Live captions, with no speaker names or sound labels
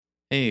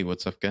Hey,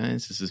 what's up,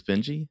 guys? This is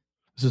Benji.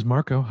 This is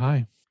Marco.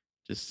 Hi.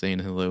 Just saying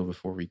hello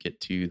before we get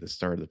to the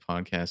start of the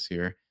podcast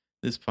here.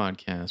 This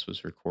podcast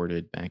was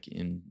recorded back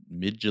in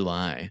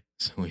mid-July,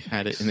 so we've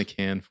had it in the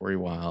can for a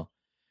while.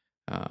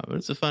 But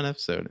it's a fun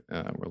episode.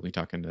 We'll be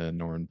talking to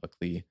Norman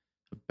Buckley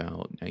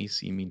about Now You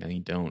See Me, Now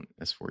You Don't,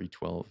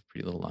 S4E12,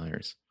 Pretty Little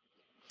Liars.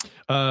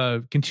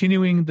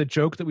 Continuing the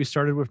joke that we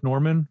started with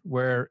Norman,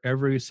 where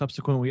every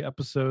subsequent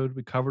episode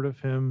we covered of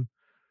him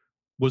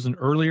was an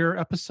earlier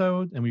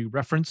episode, and we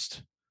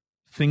referenced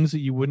things that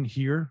you wouldn't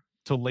hear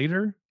till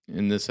later.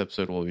 In this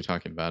episode, we'll be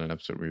talking about an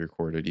episode we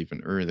recorded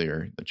even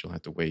earlier that you'll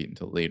have to wait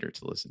until later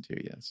to listen to,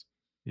 yes.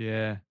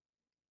 Yeah.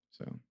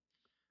 So,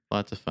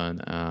 lots of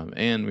fun.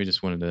 And we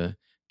just wanted to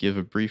give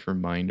a brief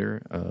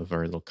reminder of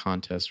our little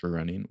contest we're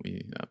running.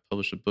 We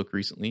published a book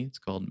recently. It's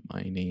called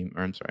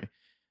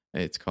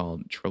It's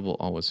called Trouble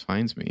Always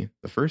Finds Me.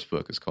 The first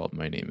book is called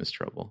My Name is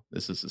Trouble.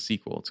 This is the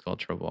sequel. It's called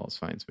Trouble Always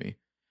Finds Me.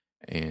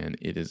 And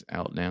it is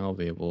out now,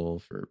 available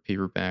for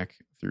paperback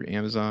through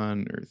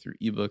Amazon or through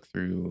ebook,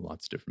 through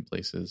lots of different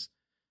places.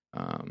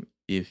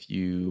 If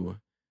you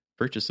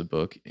purchase a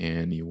book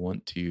and you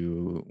want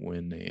to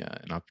win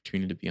an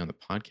opportunity to be on the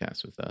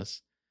podcast with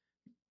us,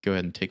 go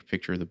ahead and take a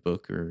picture of the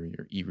book or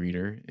your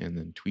e-reader and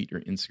then tweet or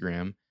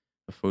Instagram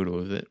a photo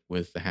of it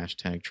with the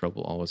hashtag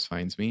Trouble Always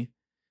Finds Me.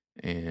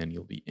 And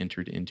you'll be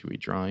entered into a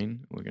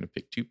drawing. We're going to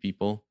pick 2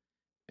 people.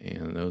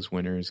 And those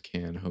winners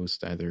can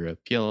host either a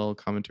PLL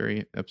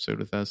commentary episode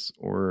with us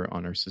or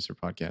on our sister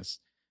podcast,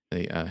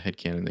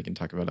 Headcanon. They can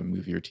talk about a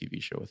movie or TV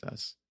show with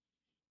us.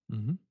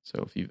 Mm-hmm.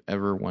 So if you've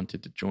ever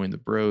wanted to join the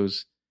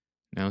bros,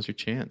 now's your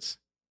chance.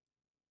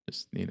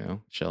 Just,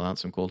 shell out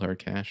some cold hard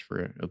cash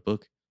for a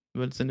book.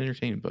 But it's an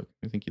entertaining book.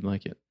 I think you'd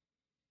like it.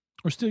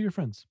 Or steal your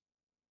friends.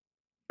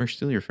 Or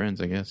steal your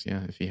friends, I guess.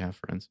 Yeah, if you have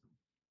friends.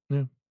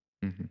 Yeah.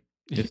 Mm-hmm.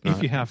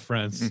 If you have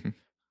friends.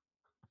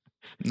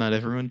 Not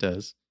everyone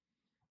does.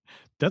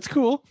 That's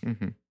cool.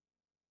 Mm-hmm.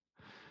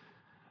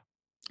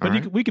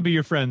 But we could be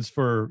your friends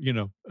for,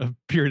 a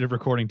period of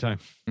recording time.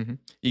 Mm-hmm.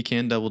 You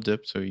can double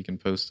dip, so you can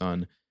post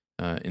on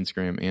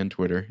Instagram and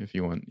Twitter if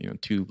you want,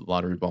 2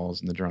 lottery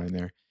balls in the drawing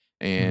there.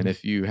 And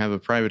if you have a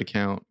private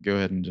account, go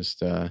ahead and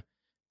just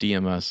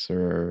DM us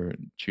or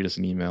shoot us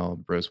an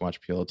email,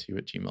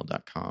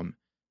 broswatchpl2@gmail.com,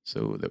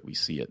 so that we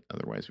see it.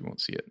 Otherwise, we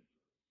won't see it.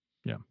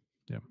 Yeah.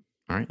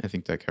 All right. I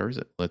think that covers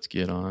it. Let's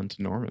get on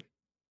to Norman.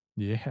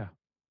 Yeah.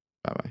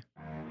 Bye-bye.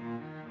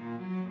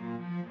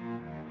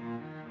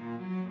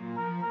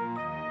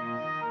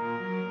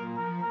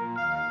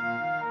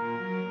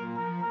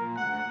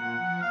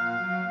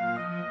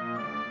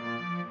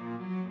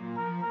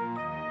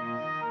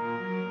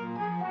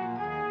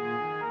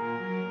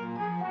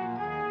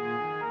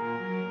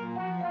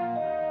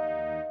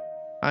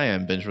 Hi,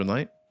 I'm Benjamin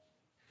Light.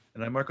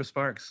 And I'm Marco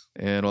Sparks.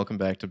 And welcome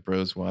back to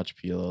Bros Watch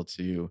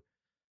PLL2.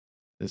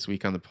 This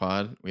week on the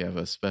pod, we have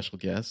a special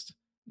guest,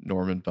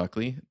 Norman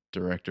Buckley,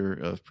 director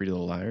of Pretty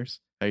Little Liars.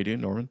 How you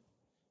doing, Norman?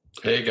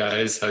 Hey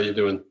guys, how you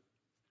doing?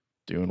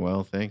 Doing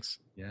well, thanks.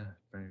 Yeah,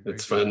 very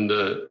it's fun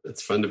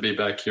to be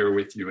back here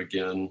with you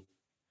again.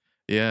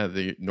 Yeah,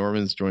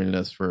 Norman's joining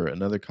us for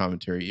another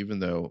commentary. Even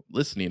though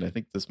listening, I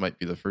think this might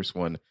be the first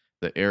one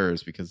that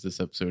airs because this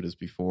episode is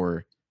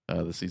before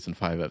the season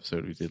 5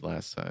 episode we did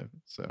last time.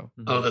 So.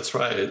 Oh, that's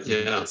right.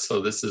 Yeah. So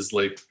this is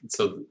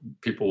so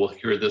people will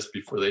hear this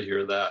before they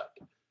hear that.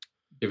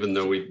 Even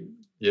though it's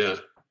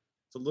a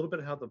little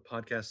bit how the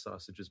podcast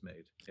sausage is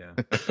made. Yeah.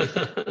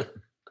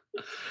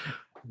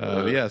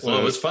 So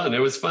it was fun. It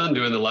was fun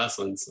doing the last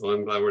one. So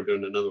I'm glad we're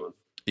doing another one.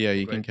 Yeah,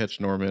 you can catch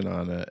Norman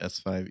on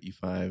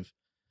S5E5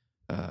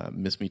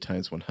 Miss Me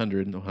Times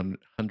 100, the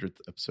 100th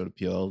episode of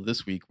PLL.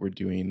 This week we're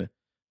doing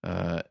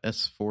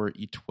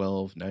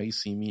S4E12, Now You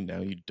See Me,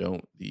 Now You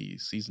Don't, the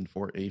season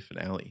 4A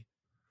finale.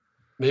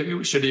 Maybe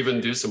we should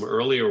even do some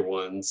earlier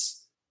ones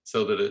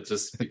so that it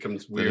just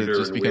becomes weirder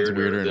and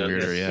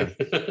weirder. Yeah.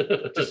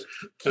 Just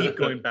keep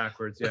going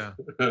backwards. Yeah.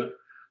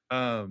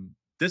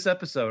 This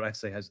episode, I'd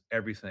say, has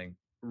everything: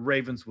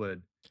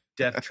 Ravenswood,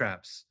 death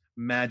traps,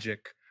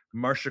 magic,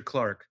 Marcia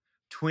Clark,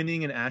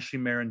 twinning and Ashley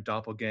Marin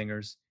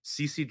doppelgangers,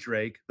 Cece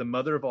Drake, the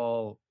mother of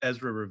all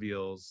Ezra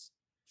reveals,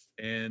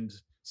 and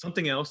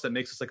something else that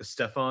makes us like a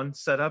Stefan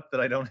setup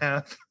that I don't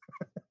have.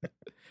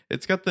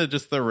 It's got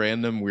the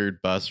random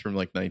weird bus from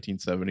like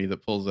 1970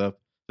 that pulls up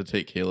to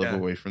take Caleb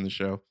away from the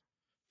show.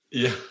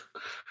 Yeah.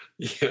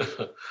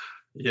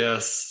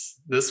 Yes.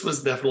 This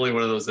was definitely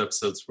one of those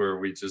episodes where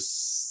we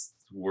just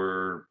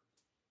were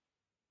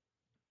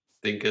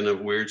thinking of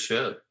weird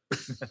shit.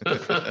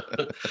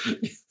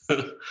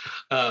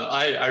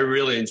 I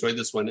really enjoyed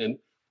this one. And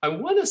I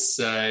want to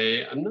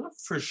say, I'm not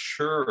for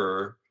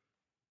sure,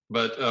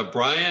 but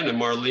Brian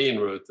and Marlene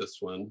wrote this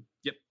one.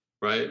 Yep.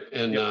 Right.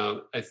 And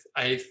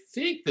I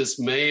think this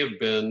may have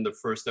been the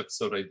first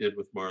episode I did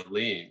with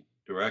Marlene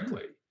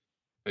directly.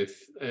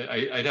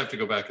 I'd have to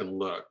go back and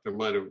look. There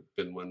might have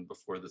been one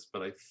before this,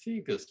 but I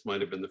think this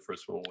might have been the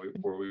first one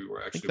where we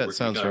were actually working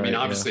together. Right, I mean,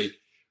 obviously,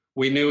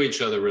 we knew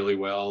each other really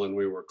well and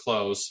we were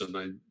close, and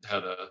I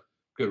had a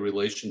good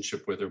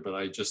relationship with her, but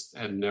I just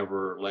had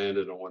never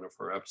landed on one of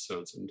her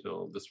episodes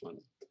until this one.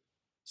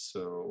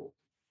 So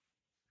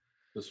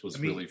this was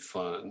really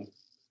fun.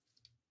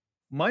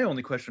 My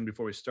only question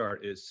before we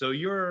start is, so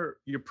you're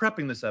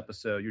prepping this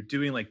episode, you're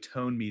doing like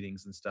tone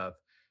meetings and stuff.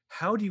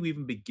 How do you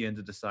even begin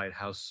to decide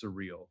how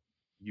surreal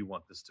you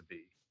want this to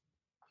be?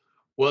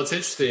 Well, it's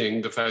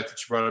interesting, the fact that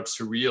you brought up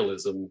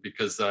surrealism,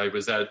 because I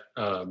was at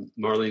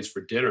Marlene's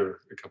for dinner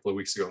a couple of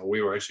weeks ago, and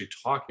we were actually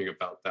talking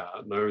about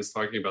that. And I was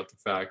talking about the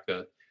fact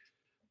that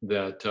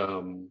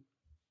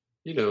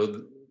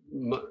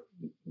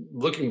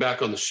looking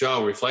back on the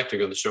show,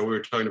 reflecting on the show, we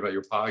were talking about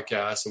your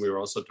podcast, and we were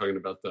also talking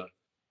about the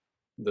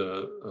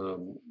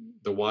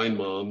Wine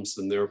Moms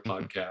and their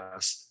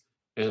podcast.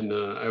 And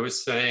I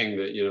was saying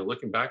that,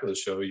 looking back on the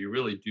show, you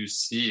really do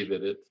see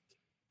that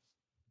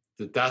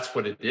that's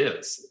what it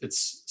is.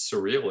 It's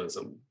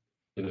surrealism,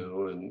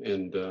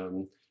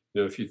 and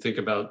if you think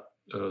about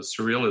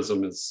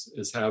surrealism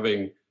as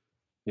having,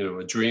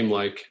 a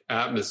dreamlike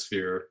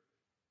atmosphere,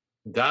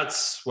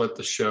 that's what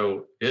the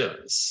show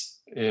is.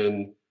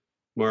 And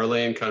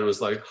Marlene kind of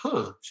was like,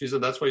 she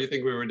said, that's what you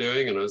think we were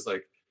doing? And I was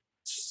like,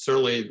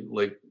 certainly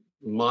like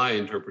my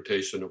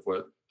interpretation of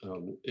what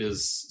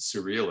is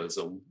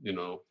surrealism,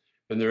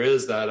 and there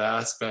is that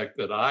aspect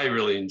that I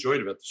really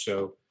enjoyed about the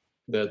show,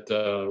 that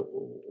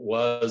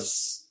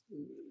was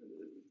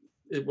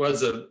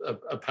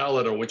a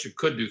palette on which you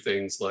could do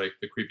things like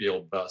the creepy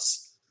old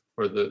bus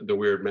or the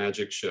weird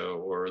magic show,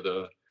 or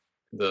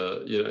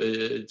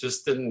it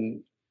just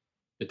didn't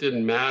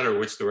matter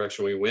which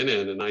direction we went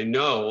in. And I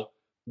know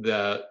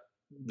that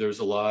there's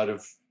a lot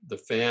of the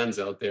fans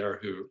out there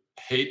who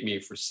hate me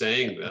for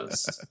saying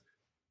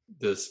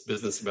this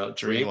business about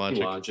dream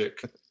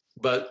logic,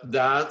 but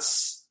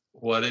that's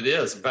what it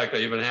is. In fact, I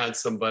even had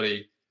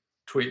somebody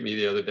tweet me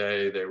the other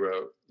day. They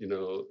wrote,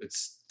 it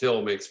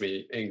still makes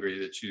me angry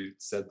that you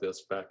said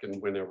this back in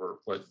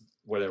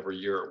whatever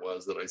year it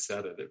was that I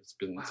said it. It's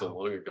been so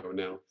long ago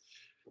now.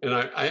 And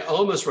I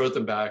almost wrote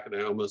them back, and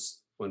I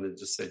almost wanted to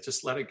just say,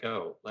 just let it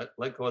go.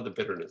 Let go of the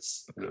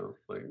bitterness,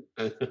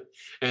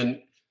 and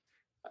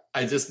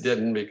I just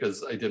didn't,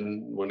 because I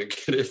didn't want to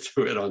get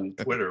into it on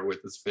Twitter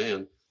with this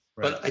fan.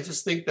 Right. But I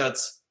just think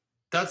that's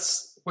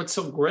what's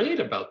so great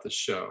about the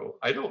show.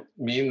 I don't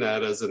mean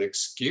that as an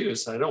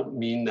excuse. I don't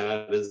mean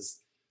that as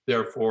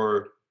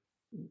therefore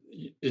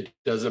it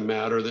doesn't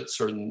matter that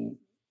certain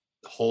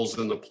holes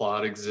in the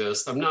plot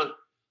exist. I'm not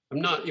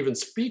even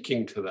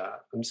speaking to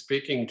that. I'm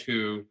speaking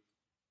to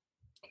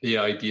the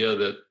idea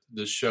that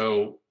the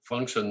show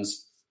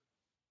functions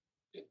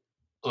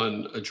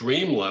on a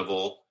dream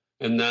level,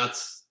 and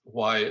that's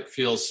why it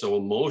feels so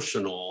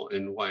emotional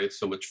and why it's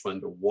so much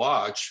fun to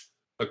watch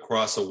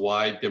across a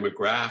wide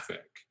demographic.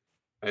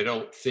 I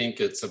don't think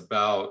it's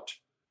about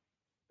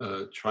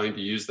trying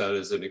to use that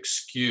as an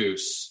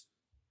excuse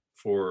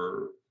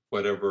for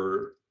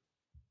whatever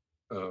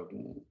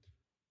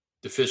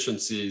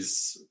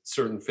deficiencies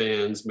certain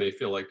fans may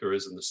feel like there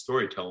is in the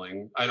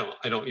storytelling. I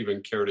don't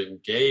even care to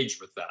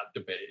engage with that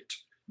debate.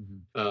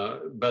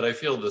 Mm-hmm. But I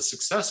feel the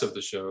success of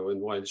the show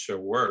and why the show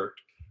worked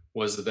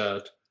was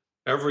that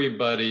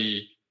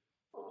everybody,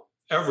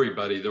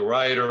 the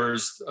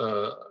writers,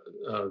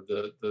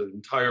 the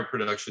entire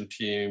production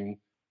team,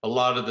 a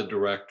lot of the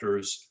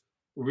directors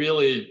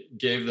really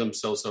gave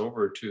themselves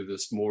over to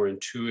this more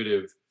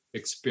intuitive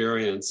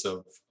experience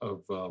of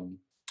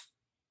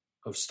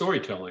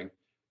storytelling.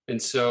 And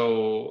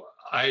so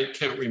I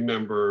can't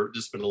remember,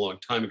 this has been a long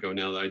time ago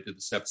now that I did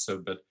this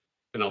episode,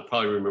 and I'll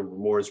probably remember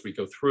more as we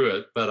go through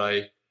it, but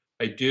I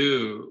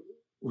do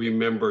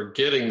remember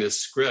getting this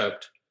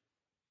script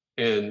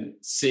and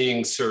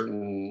seeing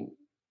certain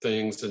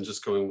things and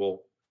just going,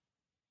 well,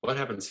 what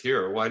happens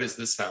here? Why does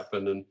this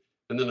happen?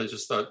 And then I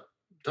just thought,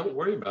 don't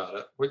worry about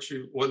it. What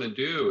you want to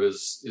do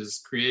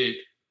is create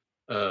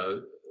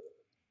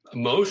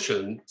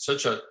emotion,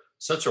 such a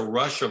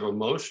rush of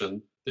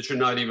emotion that you're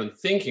not even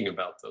thinking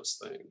about those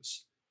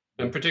things.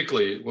 And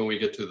particularly when we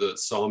get to the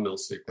sawmill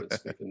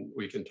sequence,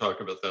 we can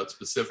talk about that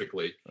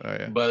specifically. Oh,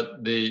 yeah.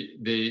 But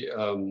the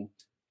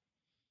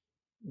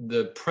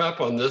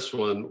prep on this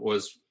one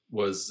was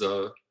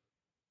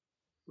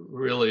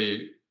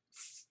really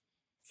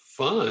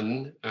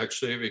fun,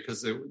 actually,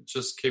 because it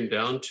just came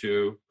down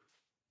to,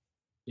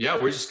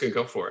 we're just going to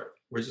go for it.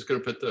 We're just going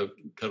to put the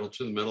pedal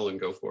to the metal and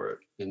go for it.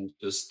 And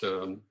just,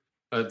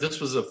 this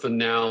was a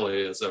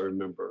finale, as I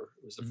remember.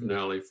 It was a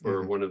finale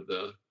for one of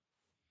the,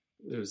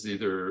 it was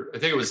either, I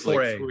think it was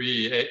 4A.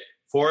 Like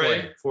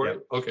 4A? 4A?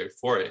 Yep. Okay,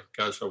 4A.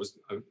 Gosh, I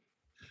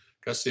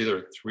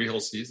either 3 whole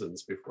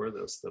seasons before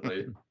this that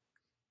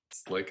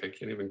it's like I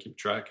can't even keep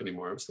track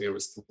anymore. I was thinking it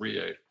was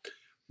 3A.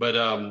 But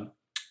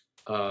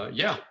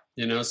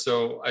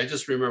so I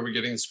just remember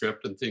getting the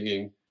script and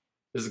thinking,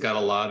 this has got a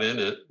lot in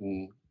it,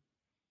 and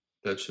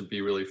that should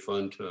be really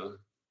fun to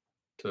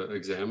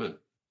examine.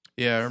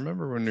 Yeah, I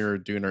remember when we were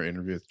doing our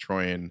interview with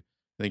Troy, and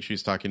I think she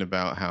was talking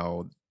about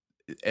how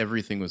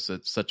everything was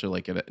at such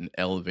an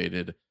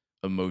elevated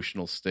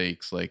emotional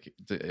stakes. Like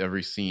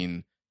every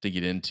scene to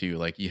get into,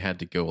 like you had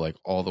to go like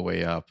all the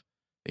way up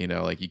You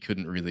know, like you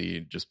couldn't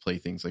really just play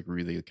things like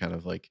really kind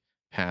of like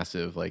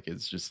passive. Like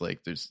it's just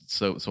like there's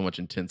so much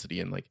intensity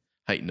and like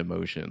heightened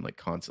emotion like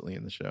constantly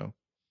in the show.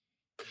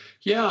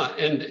 Yeah,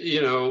 and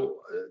you know,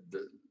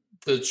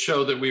 the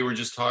show that we were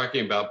just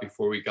talking about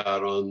before we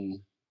got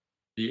on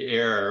the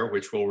air,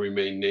 which will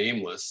remain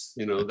nameless,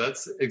 you know,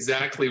 that's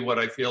exactly what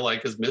I feel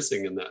like is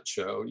missing in that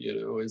show. You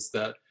know, is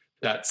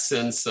that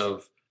sense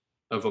of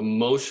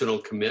emotional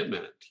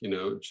commitment. You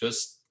know,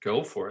 just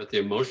go for it. The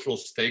emotional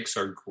stakes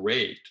are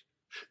great.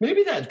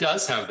 Maybe that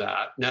does have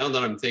that. Now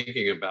that I'm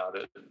thinking about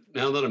it,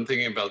 now that I'm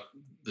thinking about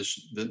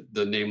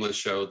the nameless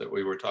show that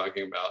we were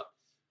talking about,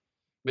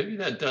 maybe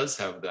that does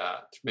have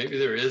that. Maybe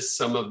there is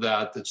some of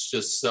that that's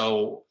just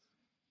so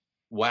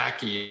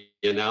wacky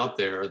and out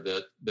there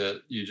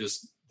that you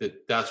just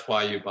that's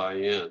why you buy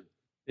in.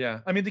 Yeah,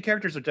 I mean the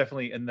characters are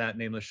definitely in that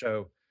nameless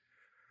show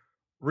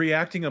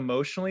reacting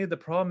emotionally. The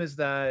problem is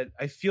that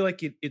I feel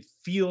like it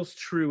feels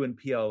true in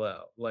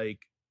PLL. Like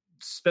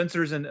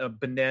Spencer's in a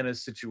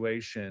bananas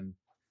situation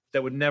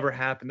that would never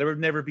happen. There would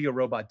never be a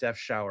robot death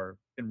shower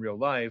in real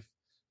life,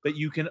 but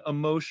you can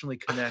emotionally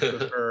connect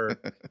with her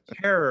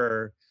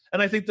terror.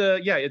 And I think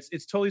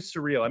it's totally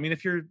surreal. I mean,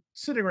 if you're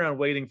sitting around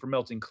waiting for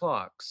melting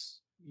clocks,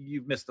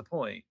 you've missed the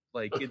point.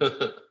 Like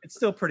it's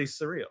still pretty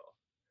surreal.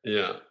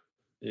 Yeah.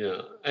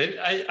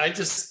 I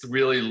just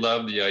really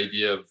love the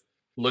idea of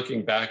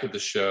looking back at the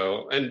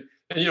show. And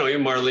you know,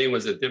 even Marlene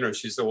was at dinner.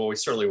 She said, well, we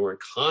certainly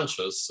weren't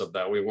conscious of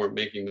that. We weren't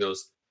making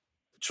those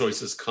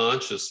choices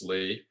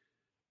consciously.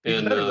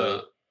 And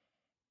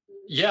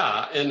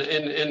yeah,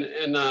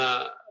 and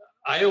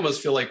I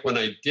almost feel like when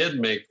I did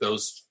make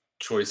those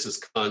choices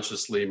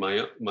consciously,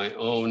 my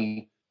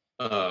own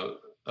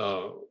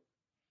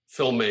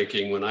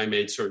filmmaking, when I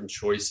made certain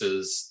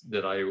choices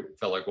that I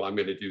felt like, well, I'm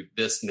going to do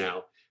this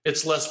now,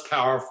 it's less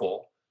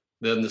powerful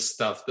than the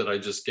stuff that I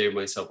just gave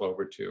myself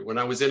over to. When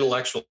I was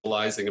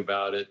intellectualizing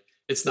about it,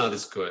 it's not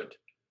as good.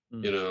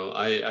 You know,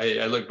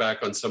 I look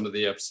back on some of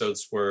the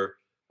episodes where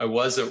I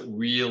wasn't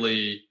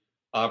really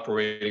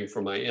operating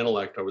from my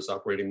intellect, I was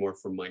operating more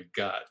from my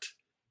gut.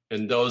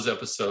 And those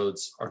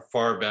episodes are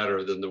far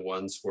better than the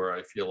ones where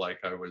I feel like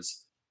I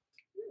was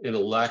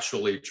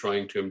intellectually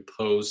trying to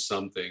impose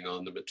something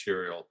on the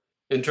material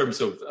in terms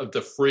of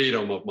the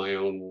freedom of my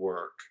own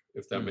work,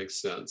 if that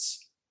makes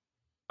sense.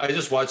 I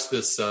just watched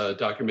this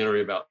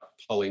documentary about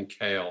Pauline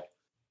Kael,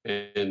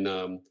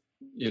 and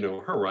you know,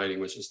 her writing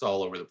was just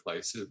all over the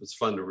place. It was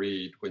fun to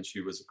read when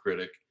she was a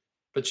critic,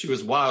 but she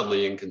was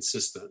wildly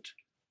inconsistent.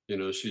 You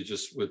know, she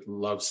just would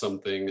love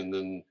something and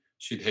then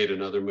she'd hate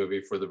another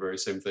movie for the very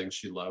same thing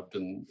she loved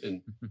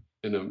in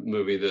a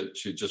movie that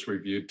she just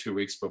reviewed 2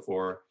 weeks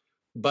before.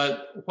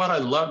 But what I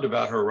loved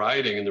about her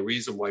writing, and the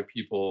reason why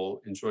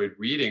people enjoyed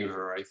reading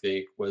her, I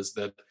think, was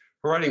that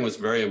her writing was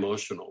very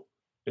emotional.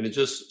 And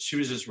she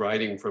was just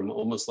writing from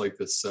almost like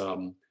this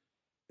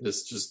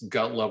just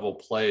gut level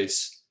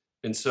place.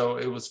 And so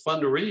it was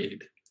fun to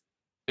read.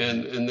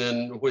 And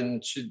then when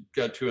she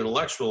got too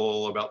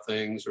intellectual about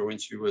things, or when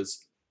she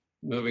was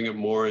moving it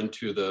more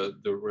into the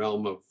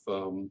realm of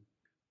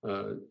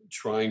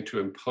trying to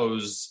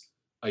impose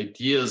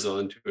ideas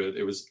onto it,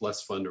 it was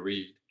less fun to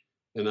read.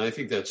 And I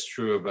think that's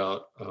true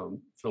about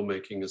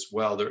filmmaking as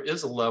well. There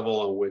is a level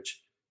on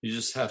which you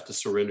just have to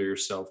surrender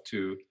yourself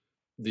to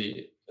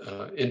the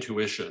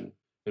intuition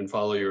and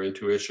follow your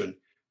intuition.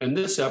 And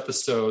this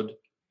episode,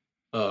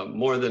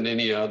 more than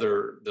any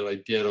other that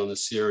I did on the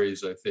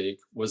series, I think,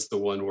 was the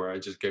one where I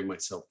just gave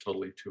myself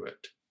totally to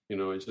it. You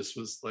know, I just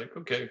was like,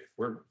 okay,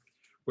 we're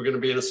going to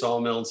be in a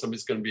sawmill and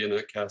somebody's going to be in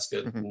a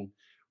casket, and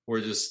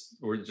we're just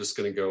going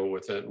to go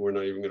with it. And we're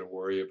not even going to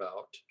worry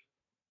about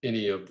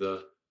any of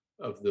the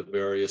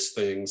various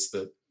things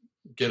that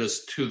get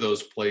us to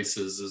those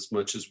places, as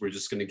much as we're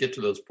just going to get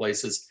to those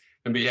places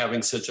and be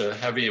having such a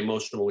heavy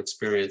emotional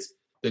experience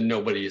that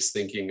nobody is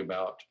thinking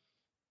about.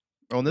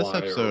 On this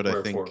episode,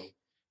 I think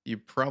you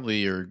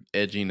probably are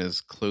edging as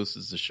close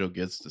as the show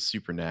gets to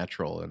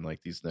Supernatural, and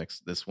like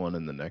this one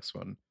and the next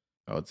one,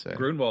 I would say.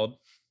 Grunwald.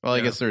 Well, I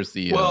guess there's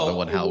the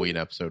one Halloween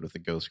episode with the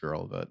ghost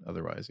girl, but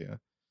otherwise, yeah.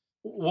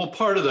 Well,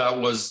 part of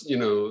that was, you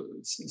know,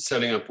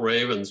 setting up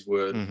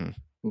Ravenswood,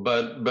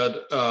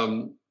 but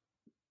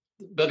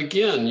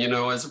again, you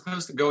know, as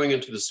opposed to going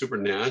into the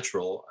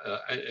supernatural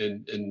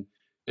and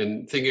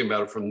thinking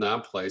about it from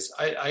that place,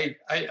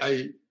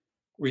 I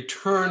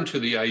return to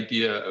the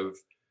idea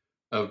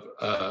of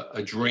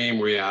a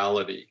dream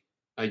reality.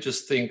 I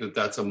just think that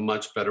that's a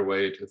much better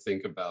way to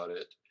think about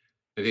it.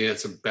 I think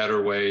that's a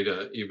better way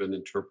to even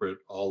interpret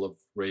all of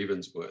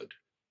Ravenswood.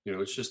 You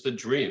know, it's just a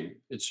dream.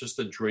 It's just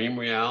a dream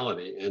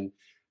reality.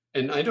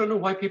 And I don't know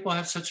why people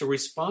have such a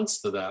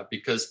response to that,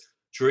 because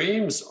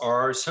dreams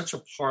are such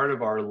a part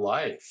of our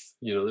life.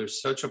 You know, they're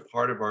such a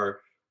part of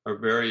our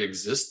very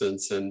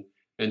existence. And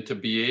to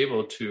be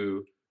able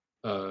to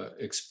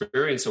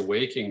experience a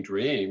waking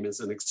dream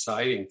is an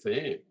exciting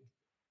thing.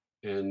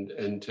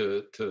 And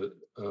to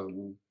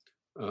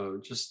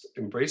just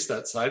embrace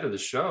that side of the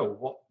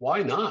show.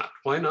 Why not?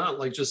 Why not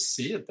like just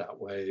see it that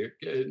way?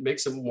 It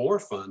makes it more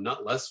fun,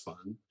 not less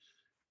fun.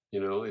 You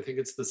know, I think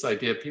it's this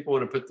idea people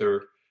want to put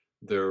their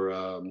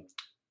their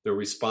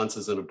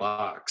responses in a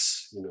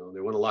box. You know,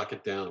 they want to lock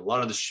it down. A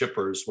lot of the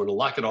shippers want to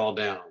lock it all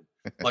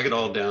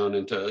down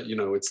into, you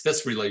know, it's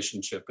this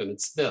relationship and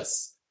it's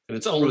this and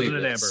it's only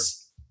Frozen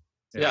this.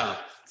 in amber. Yeah,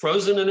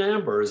 frozen in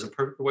amber is a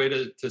perfect way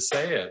to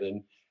say it.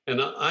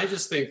 And I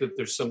just think that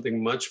there's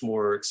something much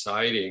more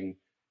exciting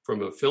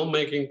from a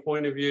filmmaking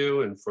point of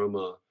view and from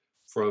a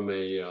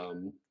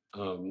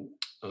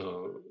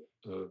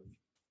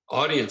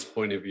audience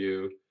point of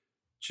view,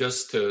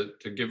 just to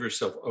give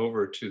yourself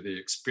over to the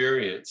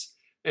experience.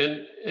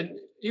 And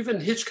even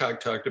Hitchcock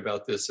talked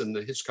about this in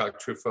the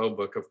Hitchcock Truffaut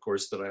book, of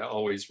course, that I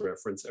always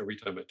reference every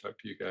time I talk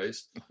to you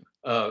guys.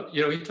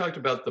 You know, he talked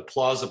about the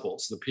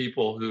plausibles, the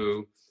people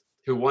who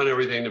want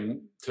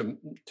everything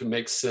to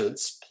make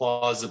sense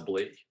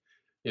plausibly,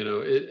 you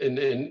know,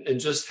 and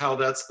just how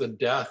that's the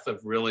death of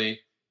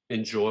really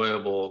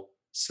enjoyable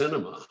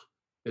cinema,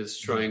 is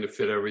trying to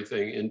fit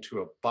everything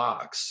into a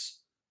box.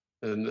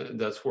 And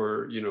that's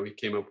where, you know, he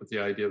came up with the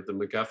idea of the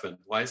MacGuffin.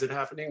 Why is it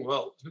happening?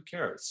 Well, who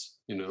cares,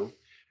 you know?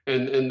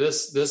 And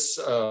this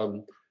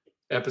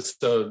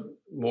episode,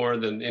 more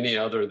than any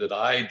other that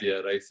I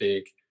did, I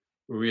think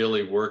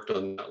really worked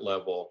on that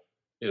level.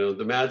 You know,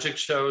 the magic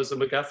show is a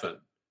MacGuffin.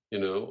 You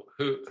know,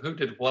 who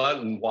did what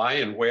and why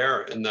and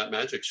where in that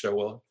magic show?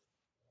 Well,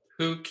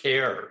 who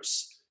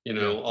cares? You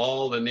know,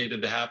 all that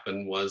needed to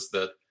happen was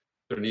that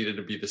there needed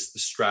to be this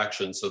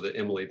distraction so that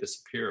Emily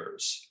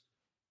disappears.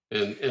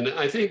 And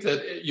I think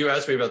that you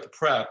asked me about the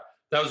prep.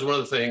 That was one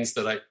of the things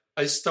that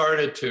I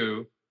started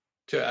to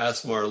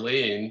ask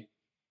Marlene,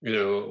 you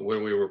know,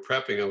 when we were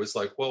prepping. I was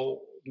like,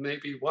 well,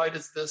 maybe why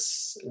does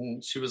this?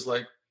 And she was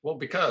like, well,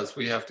 because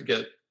we have to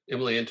get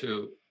Emily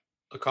into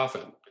a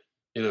coffin,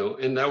 you know.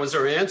 And that was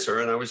her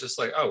answer. And I was just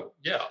like, oh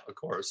yeah, of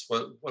course.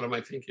 What am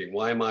I thinking?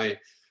 Why am I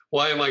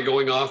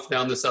going off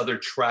down this other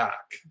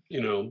track,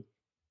 you know?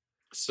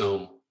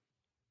 So.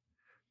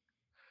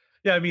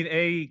 Yeah, I mean,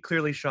 A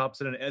clearly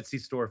shops at an Etsy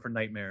store for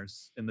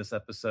nightmares in this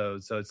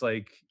episode. So it's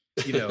like,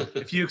 you know,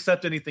 if you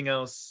accept anything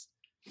else,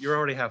 you're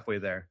already halfway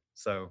there.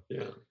 So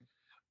yeah,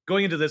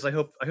 going into this, I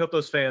hope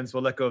those fans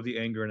will let go of the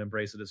anger and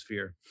embrace it as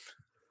fear.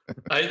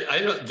 I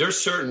know there's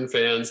certain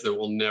fans that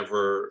will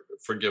never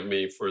forgive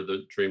me for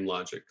the Dream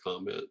Logic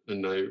comment,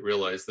 and I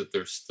realize that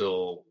they're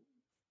still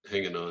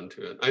hanging on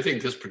to it. I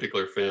think this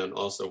particular fan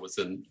also was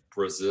in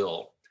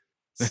Brazil,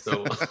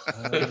 so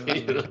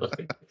you know,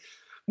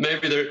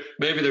 maybe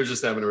they're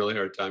just having a really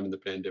hard time in the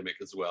pandemic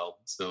as well.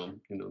 So,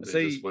 you know,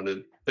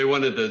 they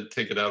wanted to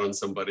take it out on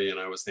somebody, and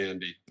I was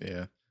handy.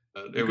 Yeah,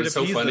 it was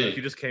so funny. If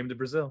you just came to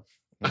Brazil.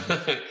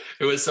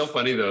 It was so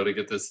funny though to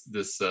get this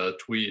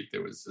tweet.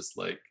 It was just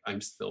like,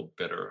 I'm still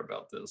bitter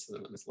about this,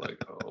 and I was like,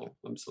 oh,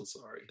 I'm so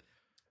sorry.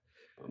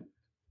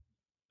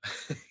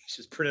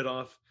 Just print it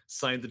off,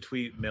 sign the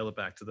tweet, mail it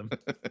back to them.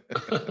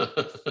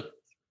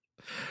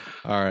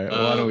 All right,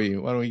 why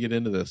don't we get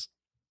into this?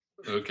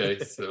 Okay,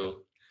 so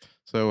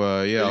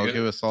I'll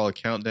give us all a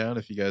countdown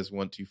if you guys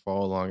want to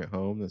follow along at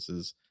home. This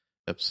is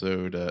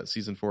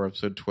season 4,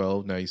 episode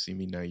 12. Now You See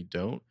Me, Now You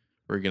Don't.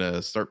 We're going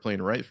to start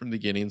playing right from the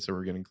beginning, so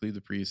we're going to include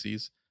the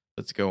precies.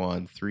 Let's go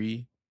on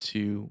 3,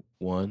 2,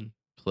 1,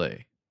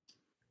 play.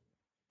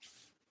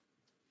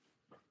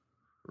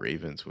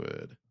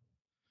 Ravenswood.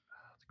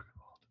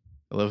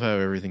 I love how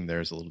everything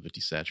there is a little bit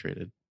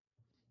desaturated.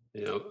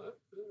 You know,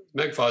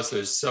 Meg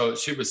Foster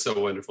she was so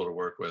wonderful to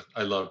work with.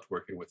 I loved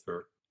working with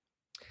her.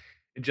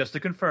 And just to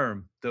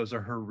confirm, those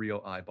are her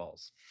real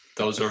eyeballs.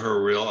 Those are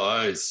her real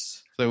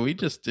eyes. So we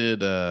just did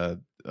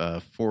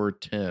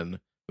 410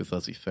 with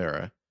Leslie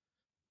Farah.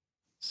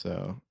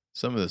 So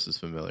some of this is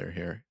familiar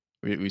here.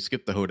 We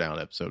skipped the Hoedown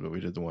episode, but we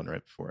did the one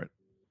right before it.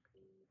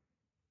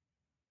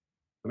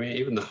 I mean,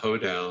 even the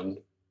Hoedown,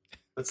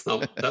 that's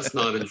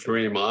not a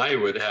dream I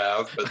would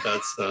have, but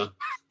that's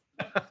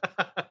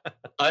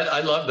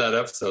I love that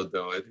episode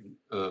though. I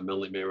think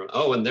Melanie Mayron.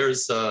 Oh, and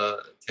there's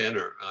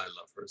Tanner. I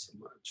love her so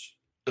much.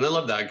 And I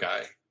love that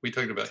guy. We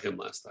talked about him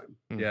last time.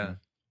 Yeah.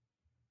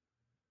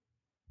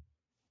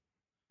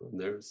 And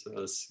there's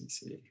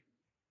CC.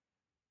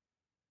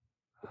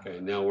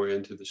 Okay, now we're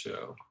into the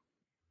show.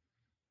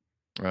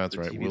 Oh, that's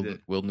right.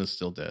 Wilden is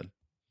still dead.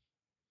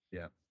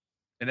 Yeah.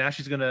 And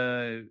Ashley's going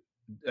to...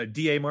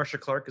 DA Marcia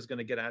Clark is going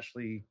to get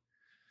Ashley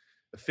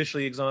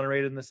officially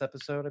exonerated in this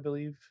episode, I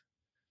believe.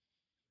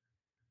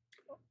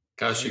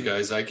 Gosh, you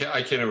guys, I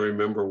can't even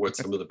remember what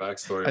some of the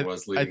backstory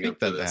was leading up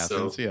to this.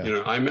 Happens, so, yeah. you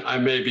know, I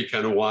may be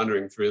kind of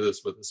wandering through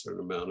this with a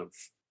certain amount of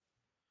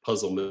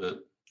puzzlement.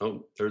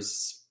 Oh,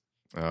 there's...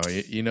 Oh,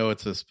 you know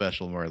it's a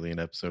special Marlene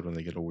episode when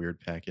they get a weird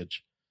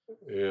package.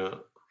 Yeah.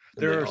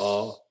 They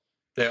all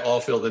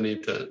feel the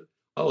need to...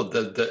 Oh,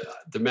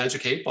 the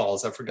magic 8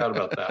 balls. I forgot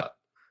about that.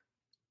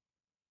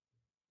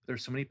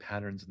 There's so many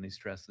patterns in these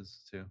dresses,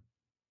 too.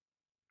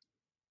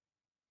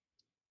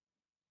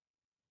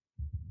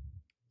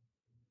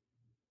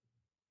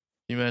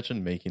 Can you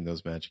imagine making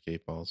those magic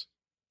 8 balls?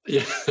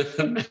 Yeah.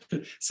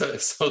 so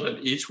that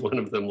each one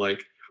of them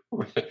like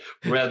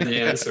read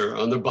the answer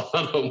on the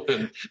bottom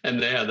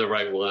and they had the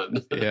right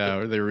one. Yeah,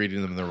 or they're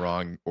reading them in the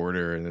wrong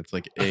order and it's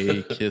like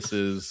A,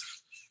 kisses,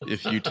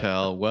 If you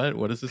tell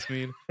what does this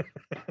mean?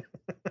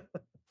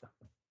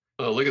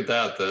 Oh, look at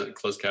that. The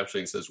closed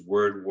captioning says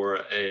Word War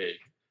A.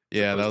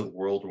 Yeah, That was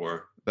World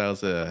War. That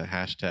was a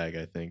hashtag,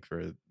 I think,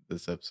 for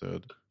this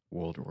episode.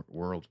 World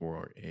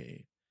War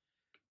A.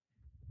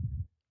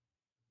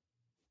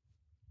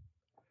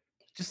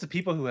 Just the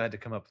people who had to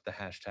come up with the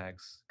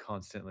hashtags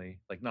constantly,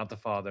 like not the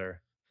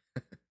father.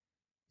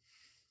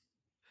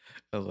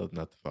 I love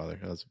Not the Father.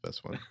 That was the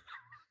best one.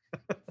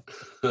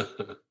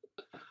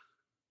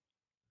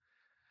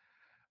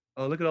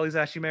 Oh, look at all these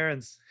Ashley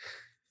Marins.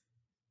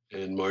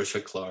 And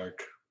Marcia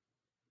Clark.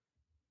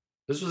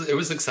 It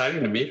was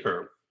exciting to meet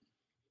her.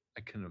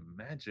 I can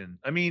imagine.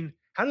 I mean,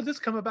 how did this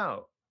come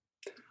about?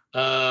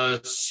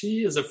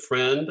 She is a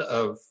friend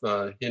of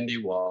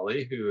Hindi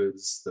Wally, who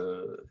is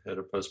the head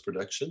of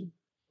post-production.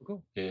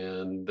 Cool.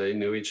 And they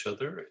knew each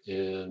other,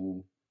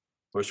 and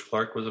Marcia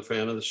Clark was a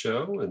fan of the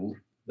show, and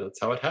that's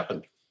how it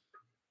happened.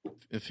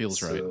 It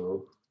feels right.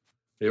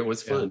 It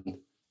was fun.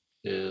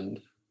 And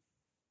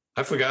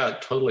I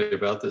forgot totally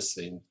about this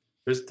scene.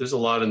 There's a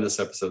lot in this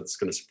episode that's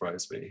going to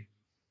surprise me.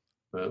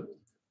 But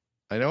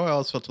I know I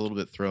always felt a little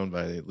bit thrown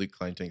by Luke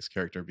Kleintank's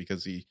character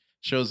because he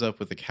shows up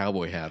with a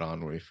cowboy hat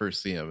on when we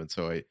first see him. And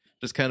so I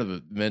just kind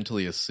of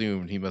mentally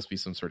assumed he must be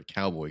some sort of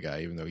cowboy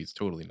guy, even though he's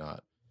totally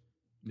not.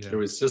 Yeah. It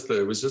was just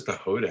a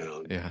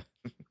hoedown. Yeah.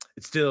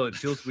 It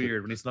feels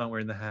weird when he's not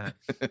wearing the hat.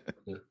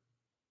 Yeah.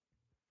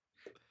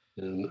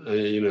 And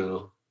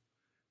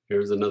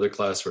here's another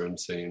classroom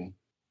scene.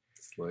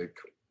 It's like,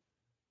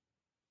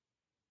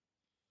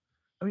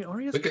 I mean,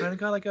 Arya's kind of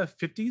got like a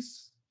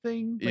 50s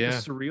thing, like a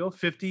surreal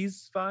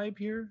 50s vibe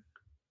here.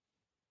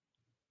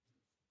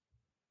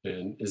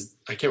 And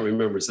I can't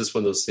remember, is this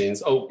one of those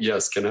scenes? Oh,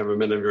 yes, can I have a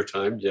minute of your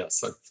time?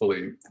 Yes, I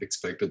fully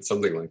expected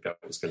something like that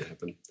was going to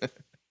happen.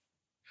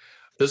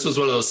 This was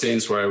one of those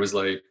scenes where I was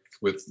like,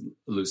 with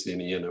Lucy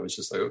and Ian, I was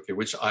just like, okay,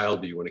 which aisle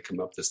do you want to come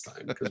up this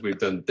time? Because we've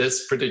done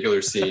this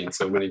particular scene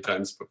so many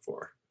times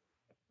before.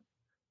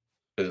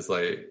 And it's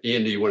like,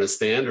 Ian, do you want to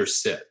stand or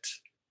sit?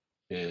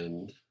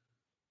 And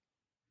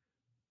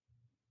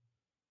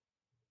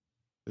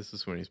this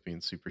is when he's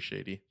being super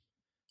shady.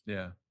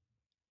 Yeah.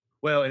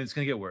 Well, and it's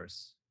going to get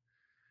worse.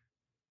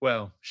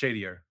 Well,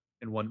 shadier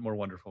and more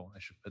wonderful, I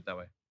should put it that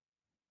way.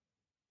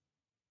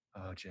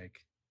 Oh, Jake.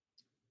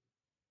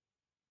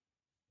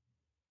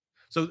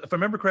 So if I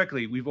remember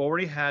correctly, we've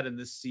already had in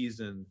this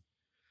season,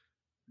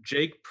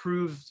 Jake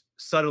proved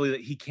subtly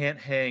that he can't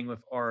hang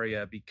with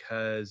Arya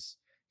because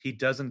he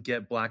doesn't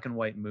get black and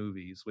white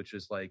movies, which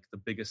is like the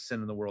biggest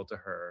sin in the world to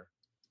her.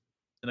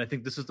 And I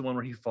think this is the one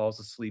where he falls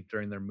asleep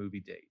during their movie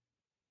date.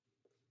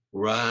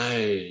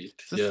 Right.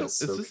 Is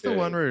this the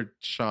one where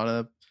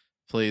Shauna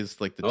plays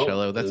like the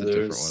cello? That's a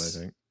different one, I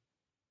think.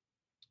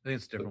 I think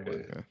it's a different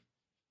one. Yeah.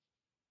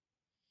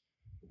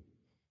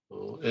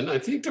 And I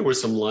think there were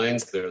some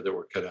lines there that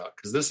were cut out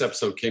because this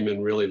episode came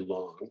in really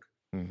long.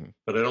 Mm-hmm.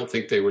 But I don't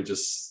think they were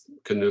just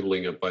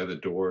canoodling it by the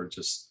door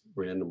just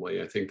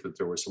randomly. I think that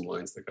there were some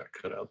lines that got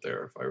cut out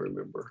there, if I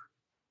remember.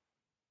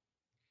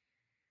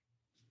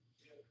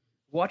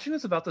 Watching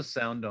this about the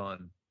sound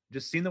on,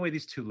 just seeing the way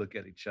these two look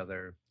at each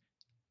other,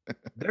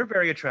 they're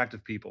very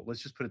attractive people.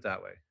 Let's just put it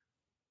that way.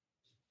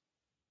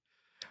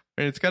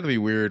 I mean, it's got to be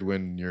weird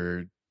when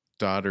your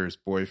daughter's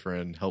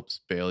boyfriend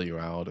helps bail you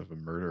out of a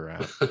murder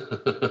rap.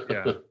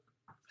 Yeah.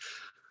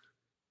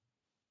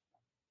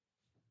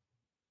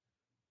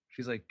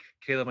 She's like,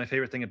 Caleb, my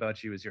favorite thing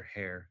about you is your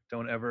hair.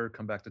 Don't ever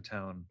come back to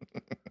town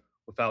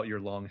without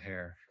your long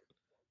hair.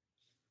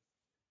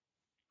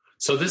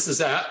 So this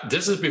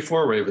is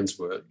before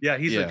Ravenswood. Yeah,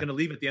 he's going to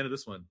leave at the end of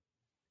this one.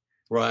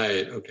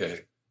 Right. Okay.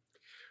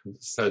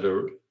 I had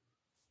to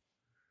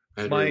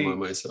remind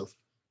myself.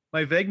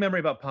 My vague memory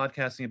about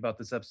podcasting about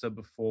this episode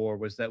before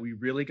was that we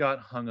really got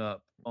hung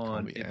up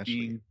on it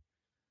being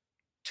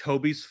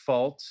Toby's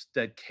fault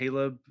that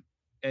Caleb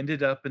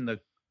ended up in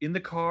the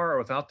car or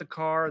without the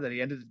car, that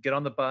he ended to get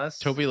on the bus.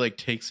 Toby like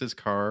takes his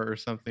car or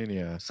something.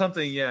 Yeah.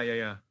 Something.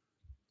 Yeah.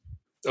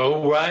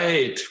 Oh,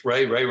 right. I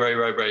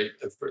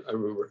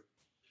remember.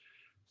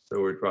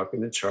 So we're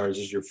dropping the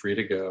charges. You're free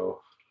to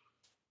go.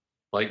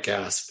 Like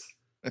gasp.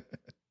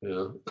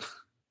 Yeah.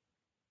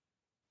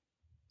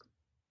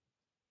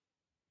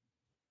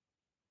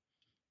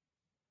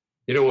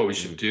 You know what we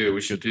should do? We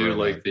should do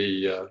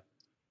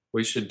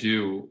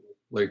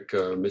like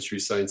Mystery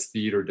Science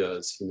Theater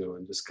does,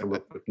 and just come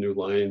up with new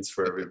lines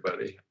for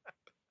everybody.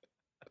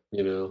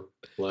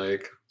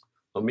 Like,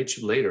 I'll meet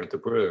you later at the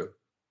brew.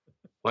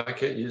 Why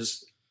can't you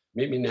just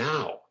meet me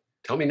now?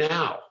 Tell me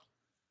now.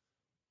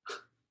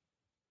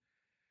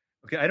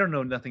 Okay, I don't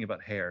know nothing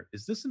about hair.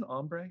 Is this an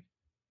ombre?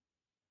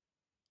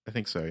 I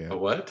think so, yeah. A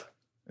what?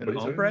 An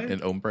ombre?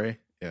 An ombre,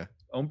 yeah.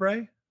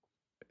 Ombre?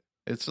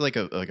 It's like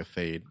a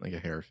fade, like a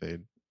hair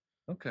fade.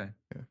 Okay.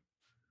 Yeah.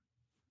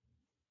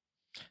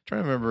 I'm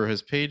trying to remember,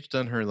 has Paige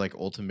done her like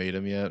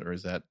ultimatum yet, or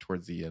is that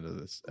towards the end of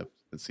this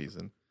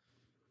season?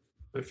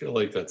 I feel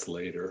like that's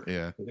later.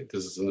 Yeah. I think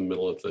this is in the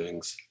middle of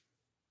things.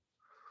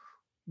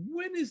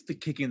 When is the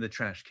kicking the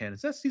trash can?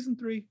 Is that season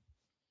 3?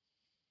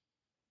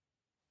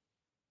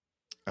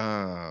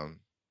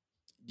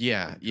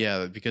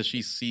 Yeah, because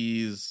she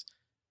sees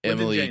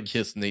Lyndon Emily James.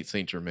 kiss Nate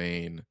St.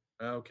 Germain.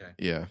 Okay.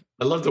 Yeah.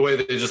 I love the way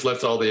they just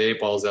left all the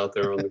 8-balls out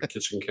there on the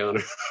kitchen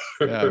counter.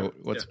 Yeah.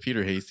 What's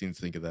Peter Hastings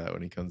think of that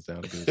when he comes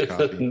down to get his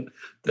coffee?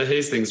 The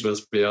Hastings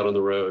must be out on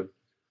the road.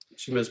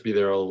 She must be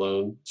there all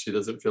alone. She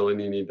doesn't feel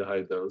any need to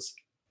hide those.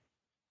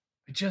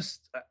 It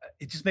just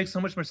makes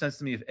so much more sense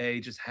to me if A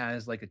just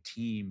has like a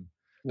team.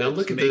 Now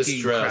look at this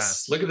making dress.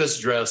 crafts. Look at this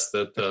dress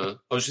that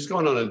she's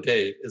going on a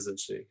date, isn't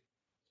she?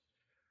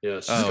 Yeah,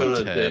 she's going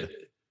on a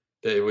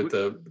date with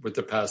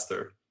the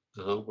pastor,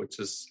 which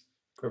is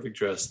perfect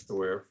dress to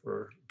wear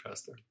for a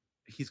pastor.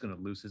 He's going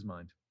to lose his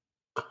mind.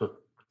 And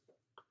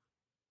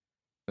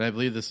I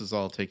believe this is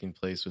all taking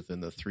place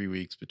within the 3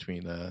 weeks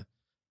between the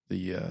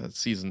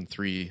season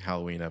 3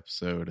 Halloween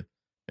episode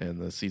and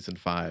the season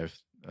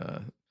 5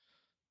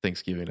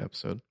 Thanksgiving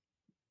episode.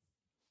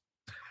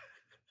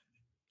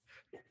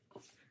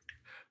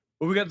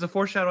 Well, we got the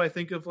foreshadow, I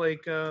think, of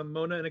like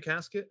Mona in a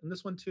casket in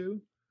this one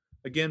too.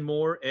 Again,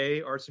 more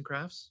arts and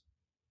crafts.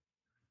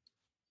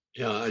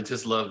 Yeah, I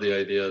just love the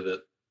idea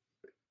that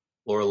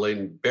Laura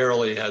Layton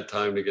barely had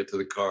time to get to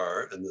the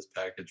car, and this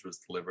package was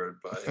delivered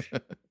by.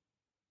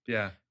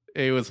 Yeah,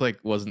 A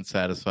wasn't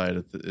satisfied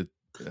at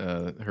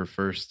her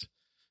first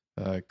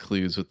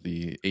clues with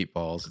the 8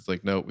 balls. It's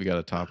like, nope, we got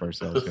to top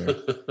ourselves here.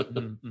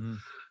 mm-hmm.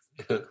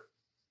 Yeah.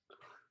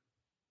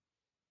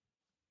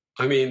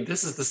 I mean,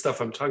 this is the stuff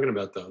I'm talking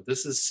about, though.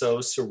 This is so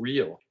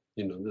surreal.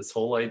 This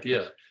whole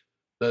idea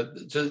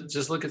that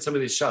just look at some of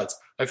these shots.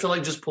 I feel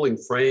like just pulling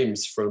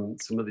frames from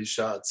some of these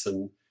shots,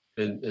 and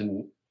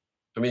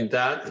I mean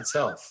that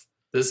itself.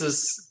 This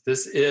is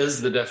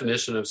the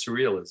definition of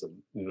surrealism.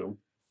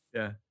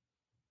 Yeah.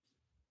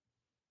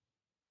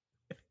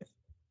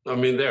 I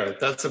mean,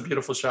 that's a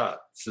beautiful shot.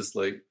 It's just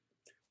like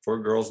 4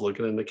 girls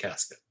looking in the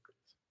casket.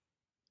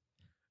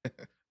 A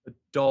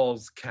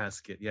doll's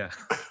casket. Yeah.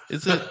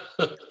 Is it?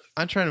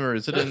 I'm trying to remember.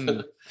 Is it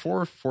in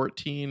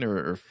 4:14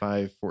 or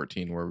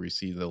 5:14 where we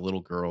see the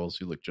little girls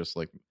who look just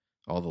like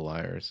all the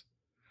liars?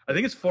 I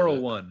think it's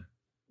 401.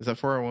 Is that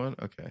 401?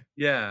 Okay.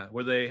 Yeah,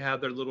 where they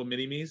have their little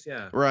mini-me's.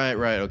 Yeah. Right.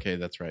 Okay,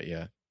 that's right.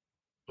 Yeah.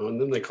 Oh, and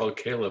then they called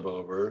Caleb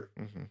over.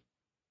 Mm-hmm.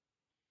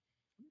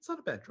 It's not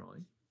a bad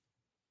drawing.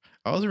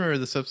 I always remember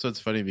this episode's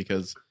funny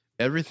because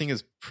everything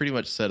is pretty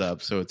much set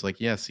up. So it's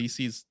like, yeah,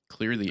 Cece's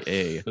clearly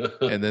A.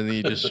 And then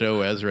you just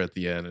show Ezra at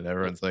the end and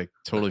everyone's like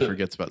totally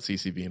forgets about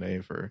Cece being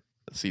A for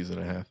a season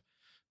and a half.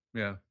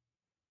 Yeah.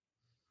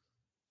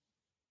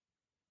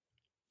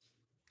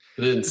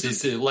 Then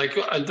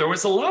Cece, there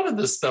was a lot of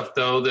this stuff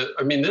though that,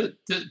 I mean,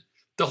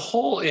 the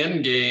whole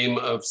end game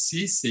of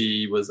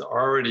Cece was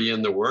already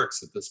in the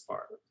works at this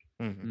part.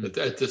 Mm-hmm.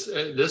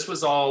 This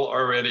was all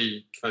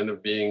already kind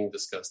of being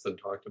discussed and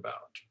talked about.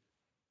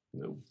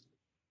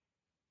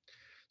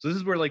 So this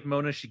is where like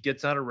Mona, she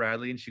gets out of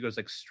Radley and she goes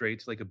like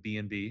straight to like a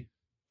B&B.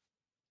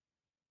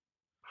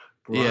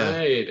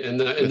 Right. And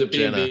the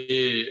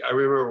B&B, I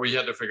remember we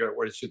had to figure out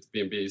where to shoot the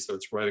B&B. So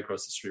it's right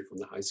across the street from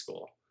the high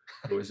school.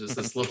 It was just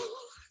this little,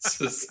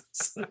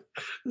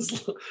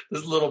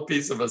 this little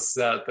piece of a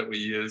set that we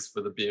used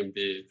for the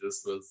B&B.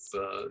 This was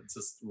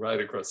just right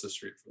across the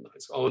street from the high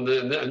school. Oh,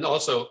 and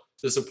also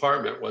this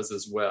apartment was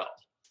as well.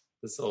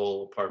 This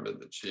whole apartment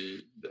that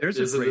she,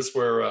 this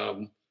where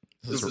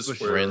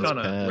Ren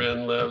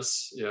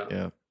lives.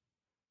 Yeah.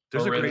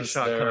 There's a great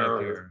shot coming up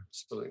here.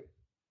 Something.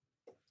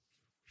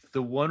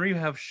 The one where you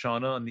have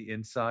Shauna on the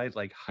inside,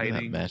 like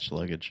hiding match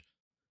luggage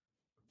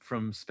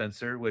from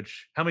Spencer,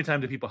 which how many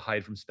times do people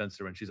hide from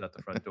Spencer when she's at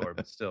the front door?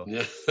 But still.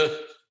 Yeah.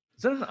 Is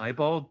that an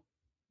eyeball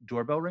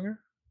doorbell ringer?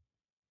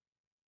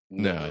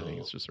 No, I think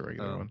it's just a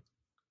regular one.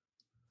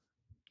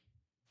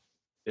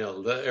 Yeah,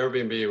 the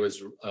Airbnb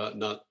was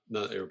not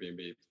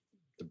Airbnb.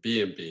 The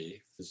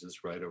B&B is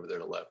just right over there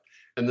to the left.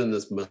 And then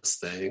this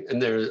Mustang. And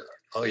there,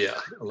 oh yeah,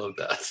 I love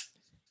that.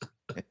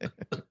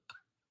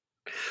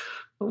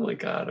 Oh my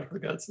God, I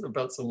forgot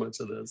about so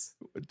much of this.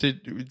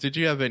 Did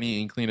you have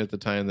any inkling at the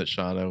time that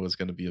Shauna was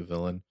going to be a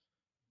villain?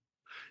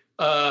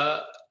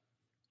 Marlene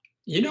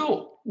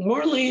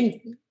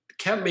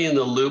kept me in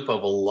the loop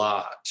of a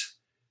lot.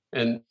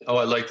 And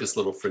I like this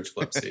little French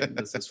club scene.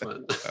 This is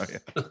fun. Oh yeah.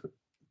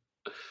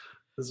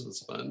 This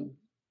was fun.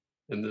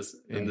 And this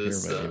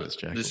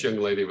this young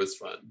lady was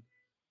fun.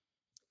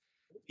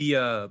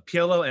 The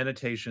PLO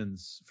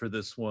annotations for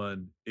this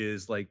one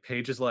is like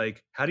pages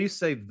like, how do you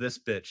say this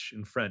bitch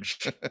in French?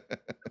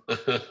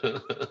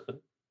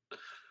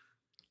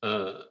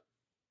 I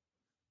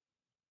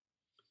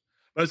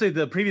would say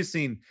the previous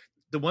scene,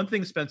 the one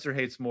thing Spencer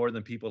hates more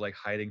than people like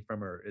hiding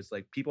from her is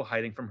like people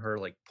hiding from her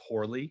like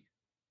poorly.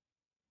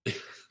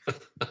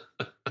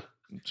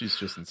 She's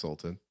just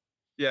insulted.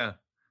 Yeah.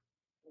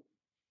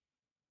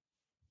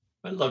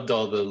 I loved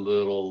all the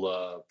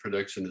little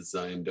production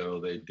design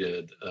they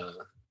did.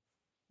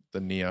 The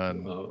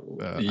neon.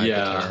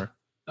 Avatar.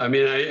 I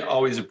mean, I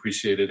always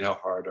appreciated how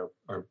hard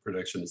our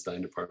production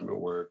design department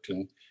worked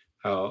and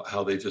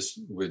how they just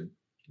would,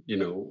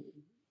 it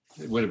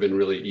would have been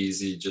really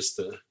easy just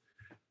to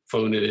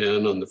phone it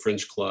in on the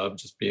French Club,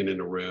 just being in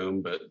a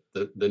room, but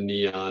the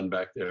neon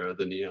back there,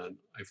 the neon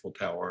Eiffel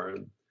Tower,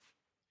 and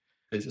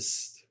I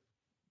just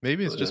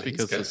Maybe it's just he's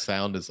because the got-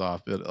 sound is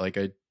off. But like,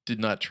 I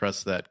did not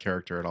trust that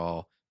character at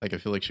all. Like, I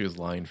feel like she was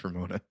lying for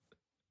Mona.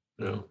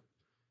 No.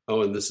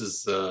 Oh, and this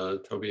is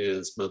Toby and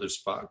his mother's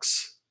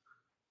fox.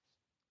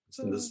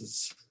 And this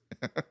is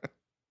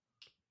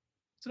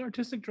It's an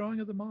artistic drawing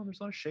of the mom. There's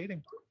a lot of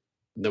shading.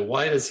 now.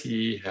 Why does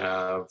he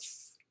have?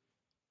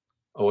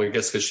 Oh, I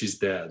guess because she's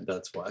dead.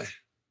 That's why,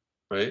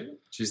 right?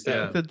 She's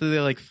dead. Did they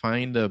like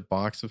find a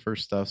box of her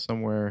stuff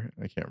somewhere?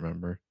 I can't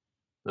remember.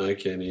 I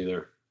can't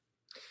either.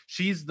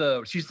 She's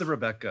the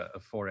Rebecca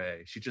of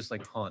 4A. She just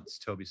like haunts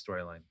Toby's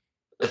storyline.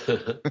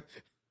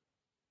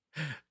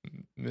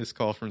 Missed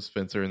call from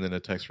Spencer, and then a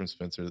text from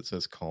Spencer that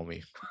says, "Call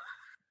me."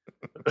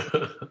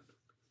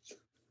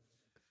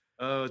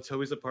 Oh,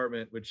 Toby's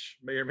apartment, which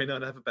may or may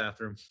not have a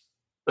bathroom.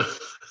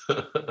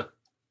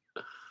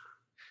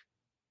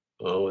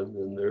 Oh, and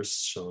then there's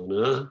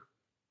Shauna.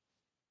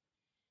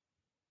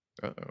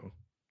 Uh-oh.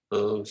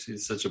 Oh,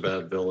 she's such a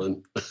bad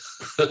villain.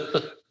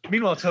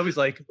 Meanwhile, Toby's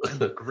like,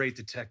 I'm a great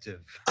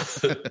detective.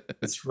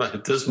 That's right.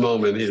 At this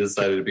moment, he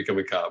decided to become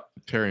a cop.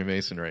 Perry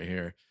Mason right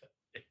here.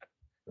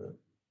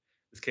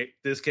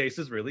 This case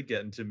is really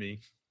getting to me.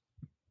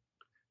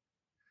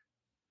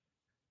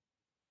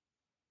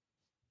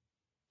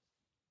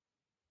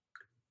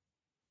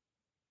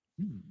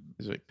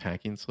 These are like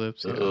packing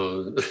slips. Yeah.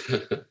 Oh.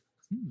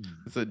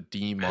 It's a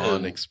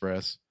Demon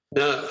Express.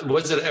 Now,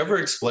 was it ever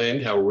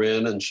explained how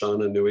Ren and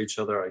Shauna knew each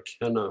other? I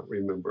cannot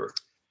remember.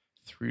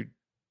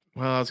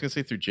 Well, I was gonna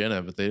say through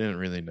Jenna, but they didn't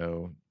really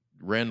know.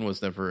 Ren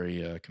was never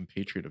a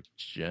compatriot of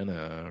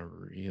Jenna,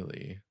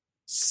 really.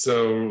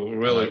 So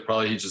really,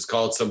 probably he just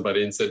called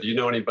somebody and said, "Do you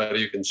know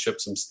anybody who can ship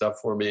some stuff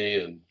for me?"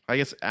 And I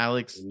guess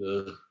Alex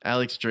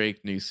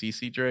Drake knew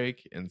Cece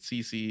Drake, and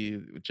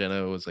Cece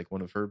Jenna was like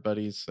one of her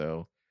buddies.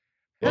 So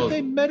Have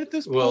they met at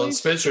this point? Well,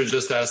 Spencer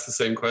just asked the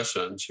same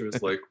question. She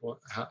was like, well,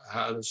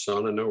 how does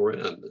Shauna know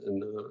Ren?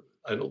 And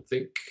I don't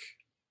think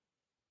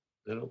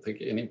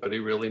anybody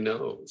really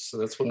knows. So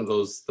that's one of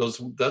those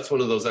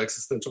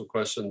existential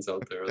questions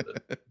out there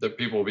that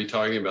people will be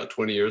talking about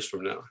 20 years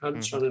from now. How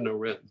did Shauna know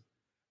Ren?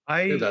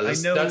 I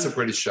know that's a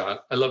pretty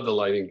shot. I love the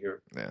lighting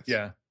here.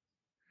 Yeah.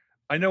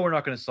 I know we're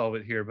not going to solve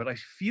it here, but I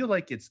feel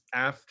like it's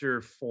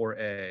after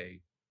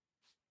 4A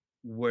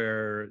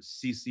where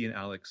Cece and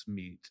Alex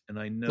meet. And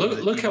I know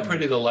look how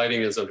pretty the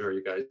lighting is on her,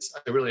 you guys.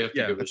 I really have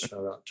to give a shout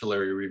out to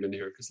Larry Reedman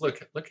here, because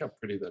look how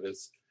pretty that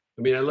is.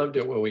 I mean, I loved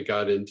it when we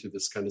got into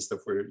this kind of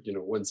stuff where,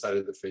 one side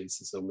of the face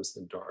is almost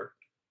in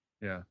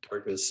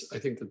darkness. I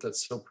think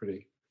that's so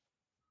pretty.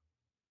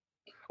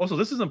 Also,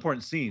 this is an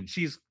important scene.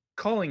 She's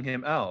calling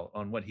him out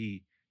on what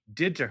he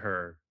did to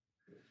her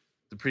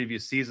the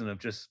previous season of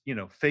just,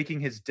 faking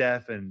his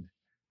death and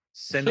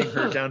sending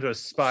her down to a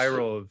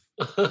spiral of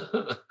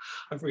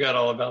I forgot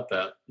all about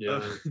that.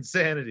 Yeah.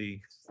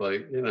 Insanity. It's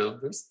like,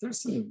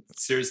 there's some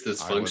serious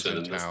dysfunction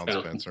in this town.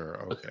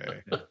 Spencer.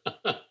 Okay.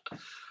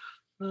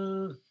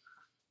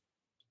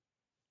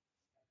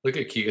 Look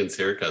at Keegan's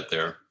haircut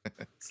there.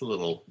 It's a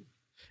little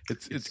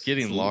it's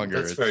getting longer.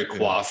 It's very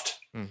coiffed.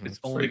 Mm-hmm. It's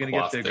only going to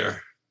get bigger.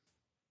 There.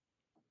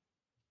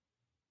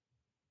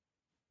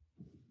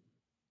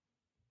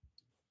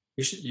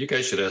 You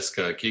guys should ask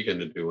Keegan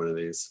to do one of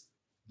these.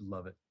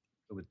 Love it.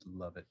 I would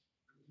love it.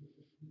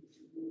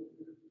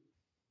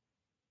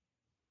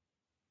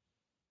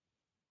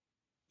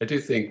 I do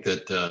think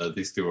that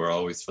these two are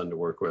always fun to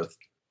work with.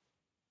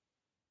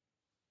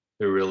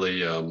 They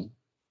really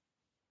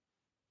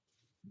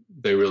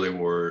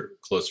were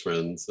close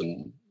friends,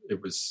 and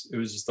it was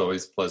just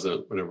always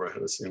pleasant whenever I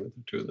had a scene with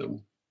the two of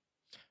them.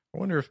 I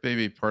wonder if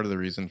maybe part of the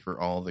reason for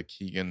all the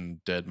Keegan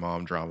dead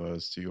mom drama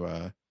was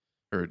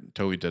or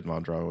Toby dead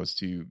mom drama was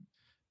to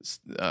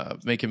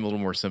make him a little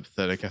more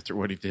sympathetic after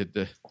what he did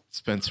to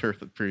Spencer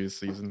the previous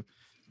season.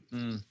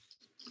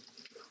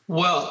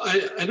 Well,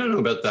 I don't know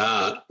about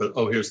that, but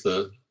here's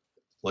the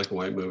black and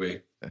white movie.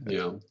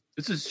 Yeah,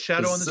 this is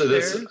Shadow on the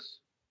Stairs.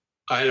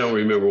 I don't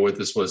remember what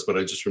this was, but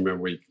I just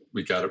remember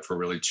we got it for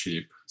really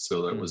cheap.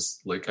 So that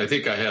was like, I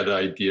think I had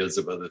ideas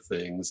of other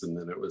things, and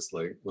then it was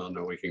like, well,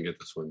 no, we can get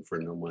this one for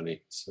no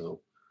money.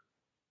 So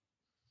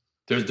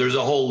there's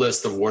a whole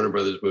list of Warner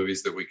Brothers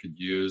movies that we could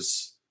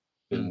use.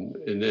 And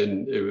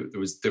then there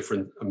was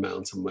different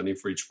amounts of money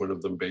for each one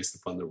of them based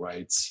upon the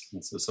rights.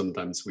 And so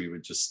sometimes we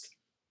would just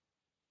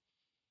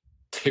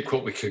take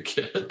what we could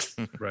get.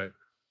 Right.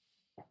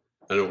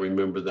 I don't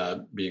remember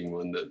that being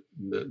one that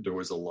there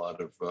was a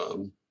lot of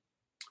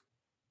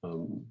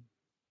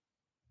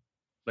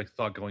like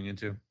thought going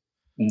into.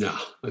 No,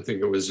 I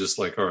think it was just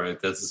like, all right,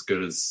 that's as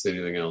good as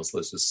anything else.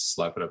 Let's just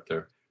slap it up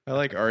there. I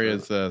like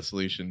Arya's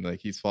solution.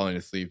 Like, he's falling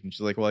asleep, and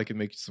she's like, "Well, I can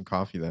make you some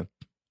coffee then."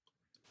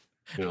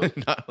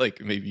 Not like,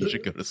 maybe you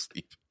should go to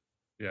sleep.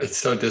 Yeah. It's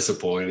so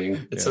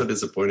disappointing. It's so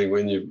disappointing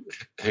when you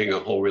hang a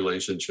whole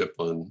relationship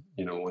on,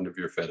 one of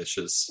your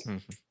fetishes.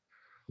 Mm-hmm.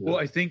 Well,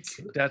 I think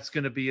that's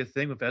going to be a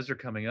thing with Ezra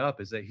coming up,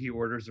 is that he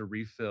orders a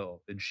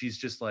refill and she's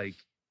just like,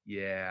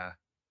 yeah.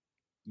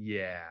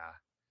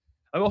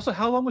 Also,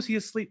 how long was he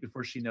asleep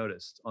before she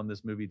noticed on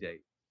this movie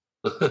date?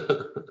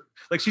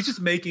 Like she's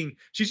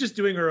just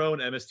doing her own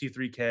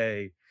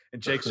MST3K,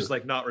 and Jake's just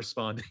like not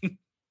responding.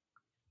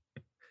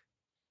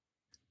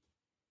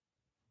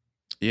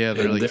 Yeah,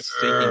 they're And like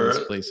staking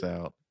this place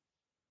out.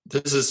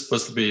 This is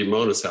supposed to be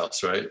Mona's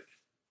house, right?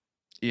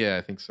 Yeah,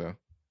 I think so.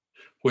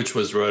 Which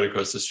was right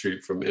across the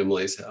street from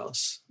Emily's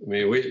house. I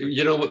mean,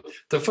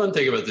 the fun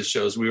thing about the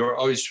show is we were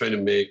always trying to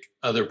make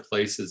other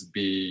places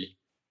be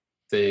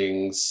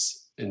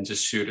things and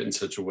just shoot it in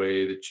such a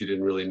way that you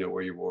didn't really know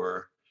where you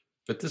were.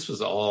 But this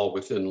was all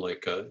within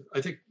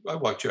I think I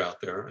walked you out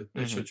there.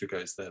 I showed you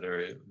guys that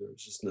area. There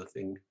was just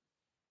nothing.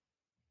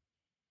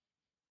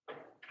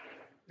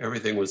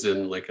 Everything was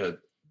in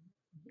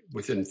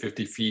within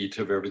 50 feet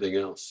of everything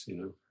else,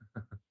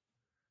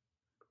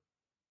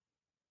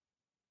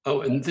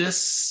 Oh, and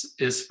this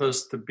is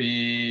supposed to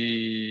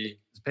be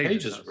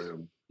Paige's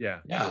room.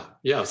 Yeah.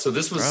 So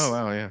this was. Oh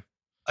wow, yeah.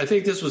 I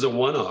think this was a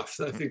one-off.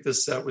 I think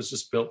this set was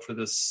just built for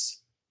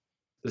this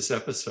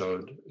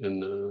episode,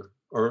 and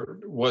or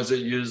was it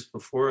used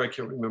before? I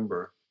can't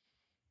remember.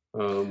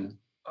 I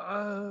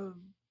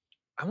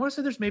want to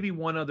say there's maybe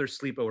one other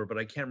sleepover, but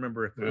I can't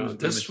remember if whose room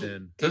it's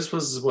in. This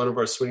was one of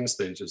our swing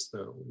stages,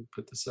 though. We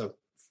put this up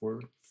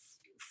for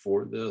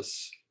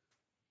this.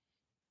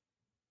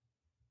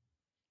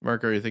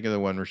 Mark, are you thinking of the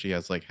one where she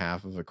has like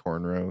half of a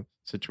cornrow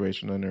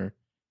situation on her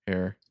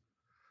hair?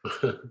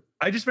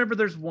 I just remember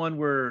there's one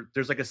where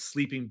there's like a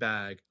sleeping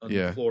bag on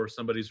the floor of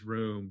somebody's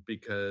room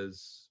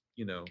because,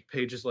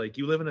 Paige is like,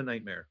 you live in a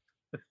nightmare.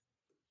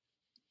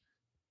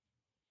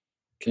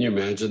 Can you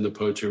imagine the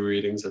poetry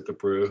readings at the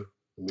brew?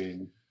 I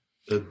mean,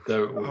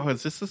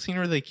 is this the scene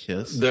where they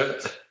kiss? There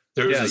is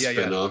a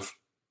spinoff.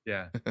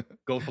 Yeah.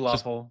 Gold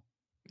falafel.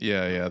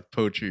 Yeah.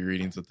 Poetry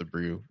readings at the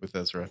brew with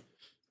Ezra.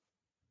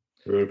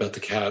 We wrote about the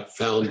cat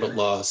found but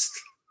lost.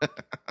 I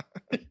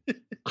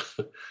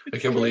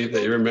can't believe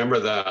that you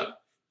remember that.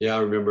 Yeah, I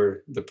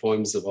remember the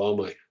poems of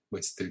all my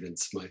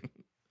students,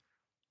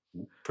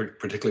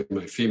 particularly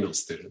my female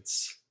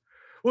students.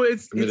 Well,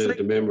 it's committed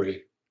to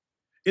memory.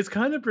 It's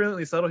kind of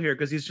brilliantly subtle here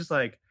because he's just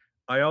like,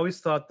 I always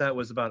thought that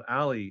was about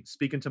Allie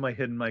speaking to my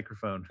hidden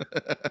microphone.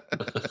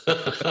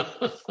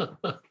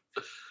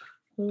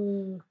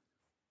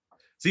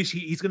 See,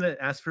 he's going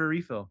to ask for a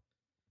refill.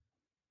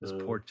 This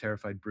poor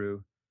terrified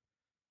brew.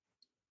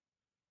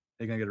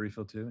 They gonna get a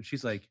refill too? And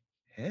she's like,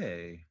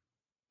 hey,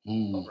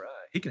 all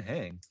right, he can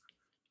hang.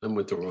 I'm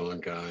with the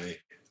wrong guy.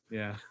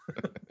 Yeah.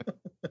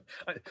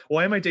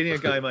 Why am I dating a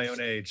guy my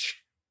own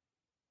age?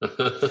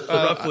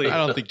 Roughly. I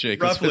don't think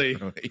Jake roughly. is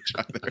my own age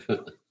either.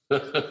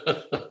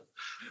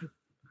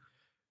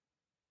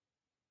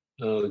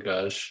 Oh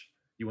gosh.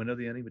 You want to know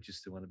the ending, but you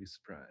still want to be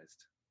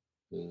surprised.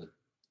 Yeah.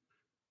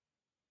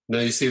 Now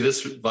you see,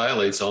 this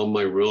violates all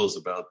my rules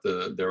about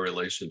their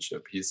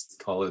relationship. He's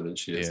taller than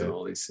she is in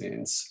all these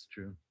scenes. It's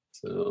true.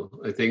 So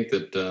I think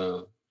that,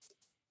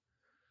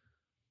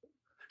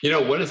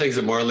 one of the things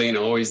that Marlene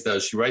always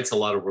does, she writes a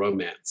lot of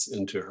romance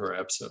into her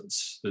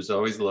episodes. There's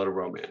always a lot of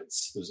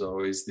romance. There's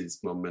always these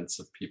moments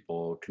of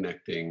people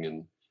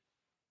connecting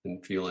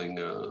and feeling.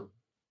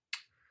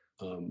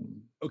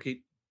 Okay,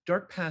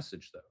 Dark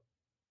Passage, though.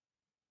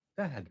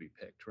 That had to be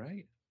picked,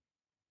 right?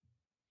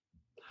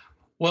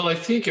 Well, I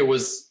think it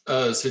was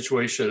a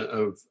situation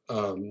of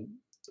I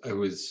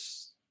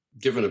was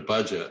given a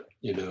budget,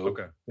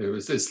 Okay.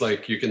 It's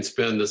like you can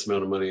spend this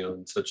amount of money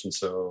on such and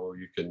so,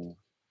 you can,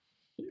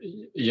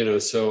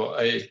 so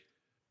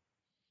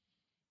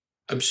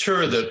I'm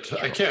sure that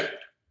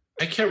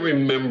I can't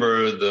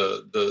remember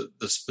the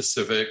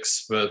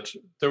specifics, but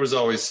there was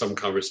always some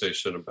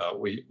conversation about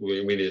we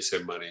need to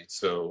save money.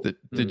 So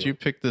did you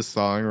pick this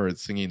song or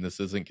it's singing "This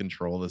Isn't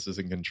Control"? This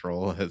isn't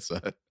control as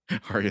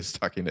Arya's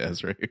talking to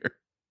Ezra here.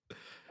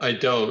 I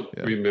don't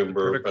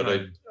remember, but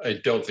I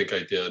don't think I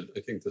did. I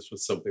think this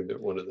was something that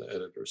one of the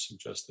editors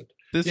suggested.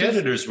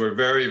 Editors were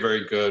very,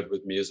 very good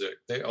with music.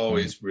 They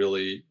always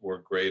really were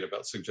great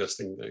about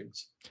suggesting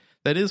things.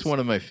 That is one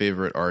of my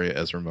favorite Arya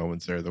Ezra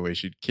moments there, the way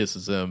she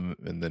kisses him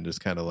and then just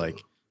kind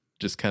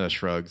of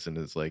shrugs and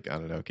is like, I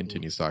don't know,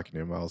 continues talking to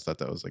him. I always thought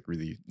that was like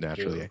really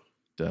naturally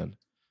done.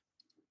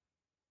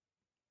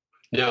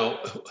 Now,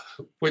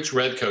 which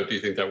redcoat do you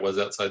think that was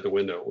outside the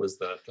window? Was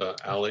that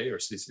Allie or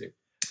Cece?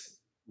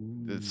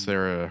 It's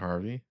Sarah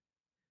Harvey.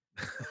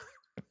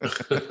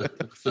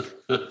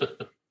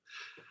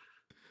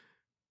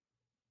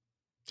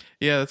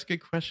 Yeah, that's a good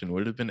question.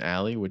 Would it have been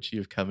Allie? Would she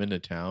have come into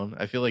town?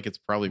 I feel like it's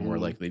probably more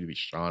likely to be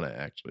Shauna,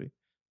 actually,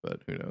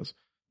 but who knows?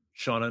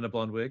 Shauna in a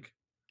blonde wig?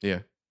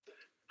 Yeah.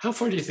 How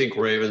far do you think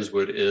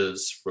Ravenswood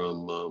is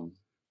from...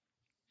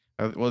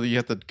 well, you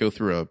have to go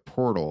through a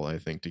portal, I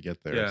think, to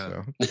get there.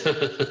 Yeah.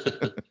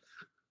 So.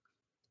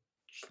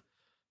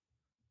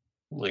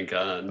 Oh my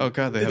God. Oh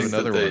God, they have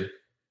another one.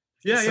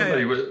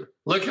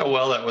 Look how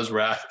well that was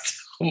wrapped.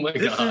 Oh my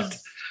God.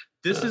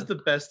 This is the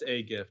best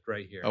A gift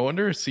right here. I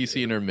wonder if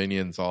Cece and her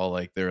minions all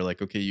like, they're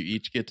like, okay, you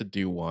each get to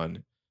do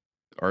one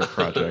art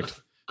project.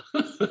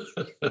 Well,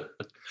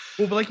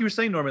 but like you were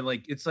saying, Norman,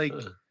 like it's like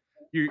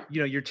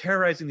you're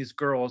terrorizing these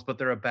girls, but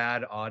they're a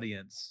bad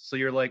audience. So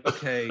you're like,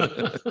 okay,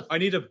 I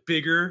need a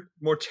bigger,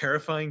 more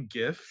terrifying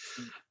gift.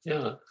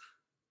 Yeah.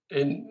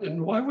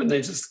 And why wouldn't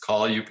they just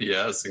call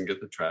UPS and get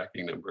the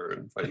tracking number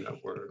and find out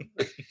where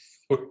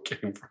it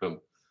came from?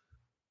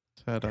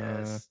 Ta-da.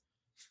 Yes.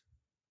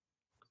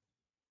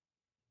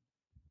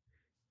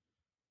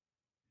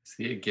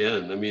 See,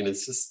 again, I mean,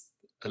 it's just,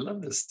 I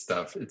love this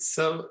stuff. It's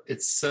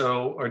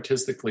so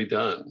artistically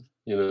done,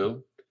 you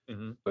know.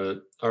 Mm-hmm.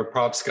 But our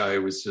props guy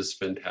was just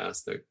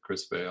fantastic,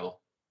 Chris Vale.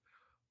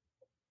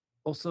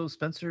 Also,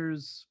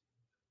 Spencer's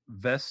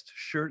vest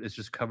shirt is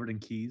just covered in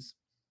keys.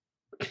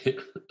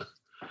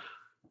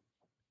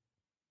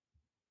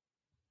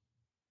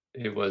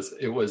 It was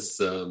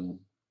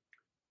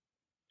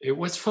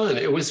fun.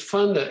 It was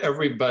fun that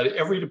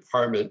every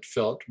department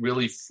felt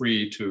really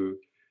free to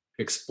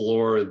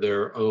explore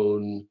their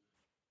own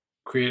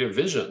creative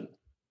vision.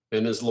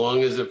 And as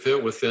long as it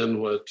fit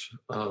within what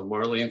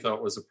Marlene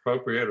thought was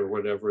appropriate, or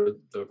whatever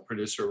the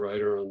producer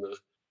writer on the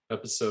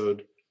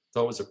episode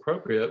thought was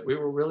appropriate, we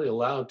were really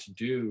allowed to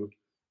do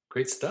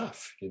great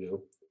stuff, you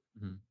know.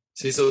 Mm-hmm.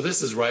 See, so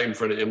this is right in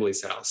front of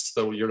Emily's house,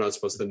 so you're not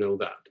supposed to know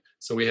that.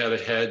 So we had a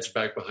hedge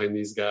back behind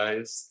these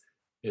guys,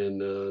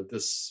 and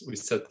we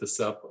set this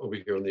up over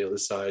here on the other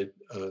side,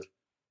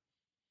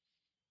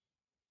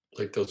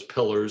 like those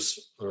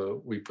pillars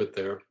we put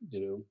there,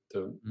 you know,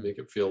 to make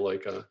it feel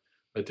like a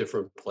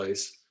different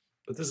place.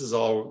 But this is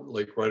all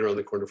like right around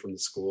the corner from the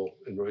school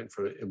and right in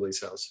front of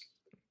Emily's house.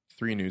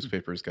 3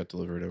 newspapers got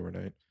delivered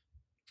overnight.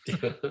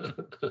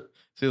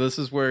 See, this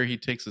is where he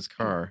takes his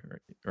car,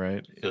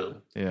 right?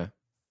 Yeah.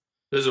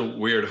 There's a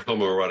weird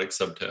homoerotic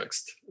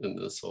subtext in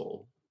this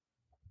whole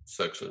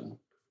section.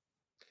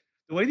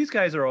 The way these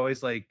guys are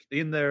always like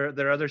in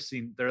their other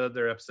scene, their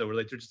other episode, where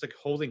like they're just like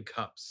holding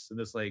cups in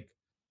this like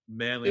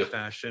manly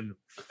fashion,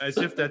 as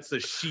if that's a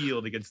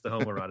shield against the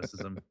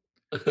homoeroticism.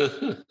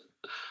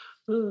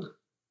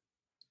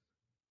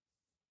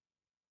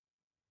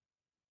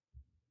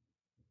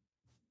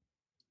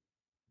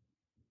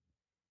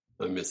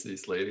 I miss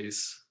these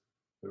ladies.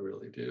 I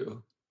really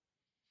do.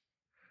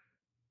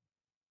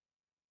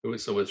 It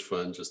was so much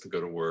fun just to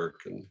go to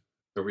work, and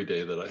every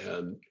day that I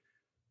had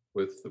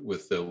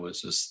with them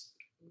was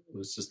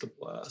just a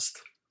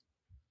blast.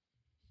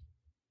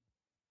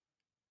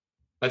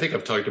 I think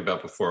I've talked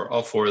about before,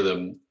 all 4 of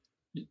them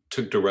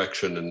took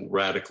direction in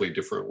radically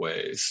different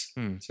ways.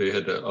 So you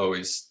had to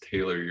always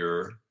tailor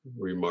your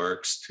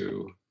remarks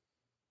to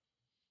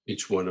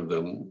each one of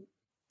them.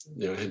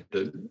 You know, I had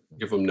to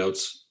give them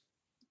notes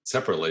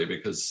separately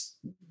because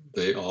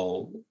they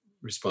all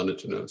responded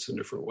to notes in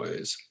different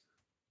ways.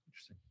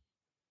 Interesting.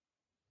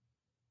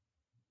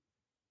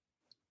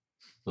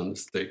 On the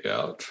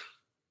stakeout.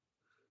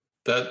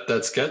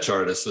 That sketch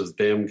artist was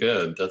damn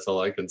good. That's all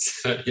I can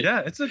say.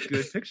 Yeah, it's a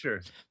good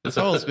picture. This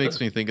always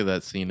makes me think of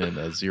that scene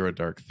in Zero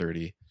Dark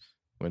 30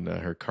 when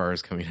her car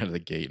is coming out of the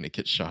gate and it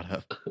gets shot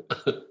up.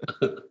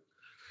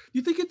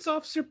 You think it's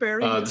Officer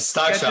Barry? The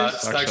stock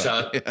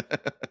shot. Yeah.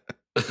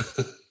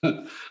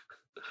 Do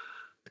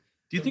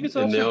you think it's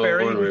Officer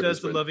Barry who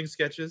does the loving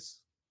sketches?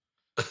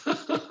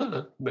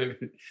 Maybe.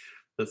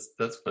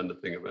 That's fun to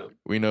think about.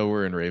 We know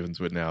we're in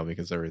Ravenswood now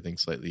because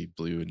everything's slightly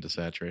blue and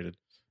desaturated.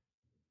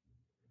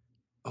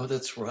 Oh,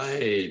 that's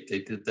right. They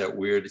did that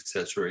weird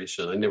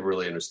saturation. I never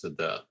really understood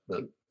that,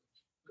 but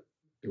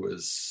it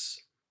was.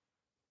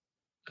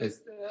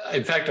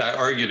 In fact, I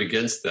argued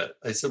against that.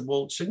 I said,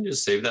 "Well, shouldn't you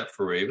save that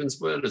for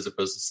Ravenswood as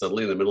opposed to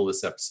suddenly in the middle of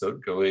this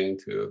episode going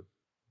to?"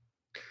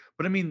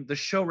 But I mean, the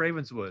show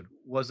Ravenswood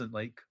wasn't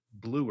like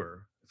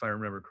bluer, if I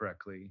remember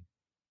correctly.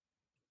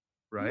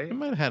 Right? It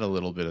might have had a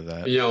little bit of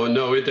that. You know,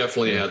 no, it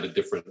definitely had a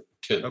different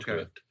tint to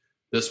it.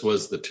 This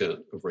was the tint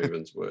of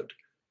Ravenswood.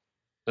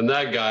 And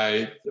that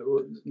guy,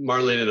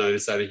 Marlene and I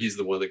decided he's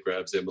the one that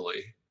grabs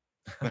Emily.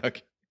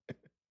 Okay.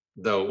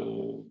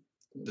 Though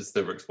it's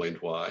never explained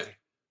why.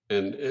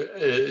 And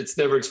it's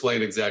never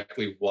explained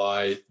exactly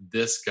why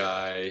this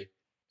guy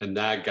and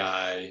that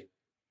guy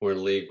were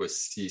in league with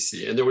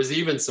Cece. And there was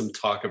even some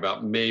talk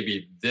about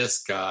maybe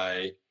this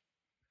guy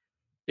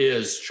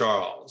is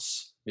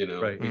Charles. You know,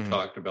 right. We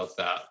talked about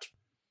that.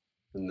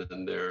 And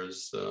then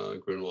there's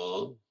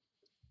Grunwald.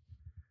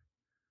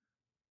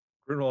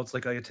 Grunwald's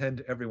like, I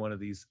attend every one of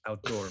these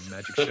outdoor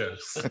magic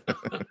shows.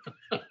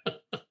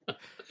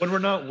 When we're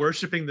not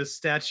worshiping the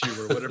statue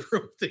or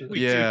whatever thing we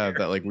do here.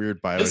 That like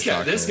weird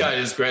Bioshock. This guy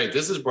is great.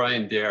 This is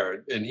Brian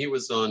Dare, and he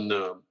was on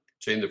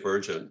Jane the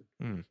Virgin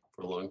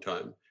for a long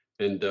time.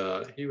 And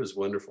he was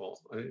wonderful.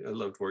 I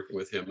loved working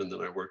with him, and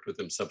then I worked with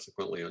him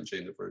subsequently on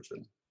Jane the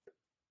Virgin.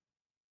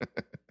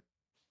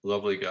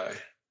 Lovely guy.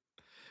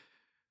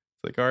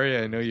 It's like,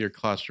 Arya, I know you're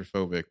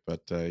claustrophobic,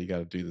 but you got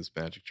to do this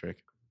magic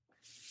trick.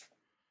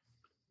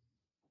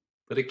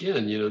 But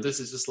again, you know, this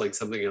is just like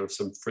something out of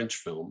some French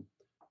film.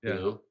 Yeah. You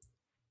know,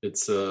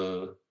 it's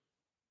it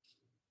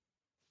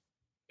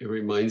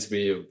reminds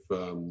me of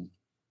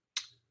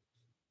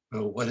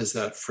what is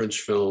that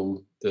French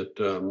film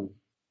that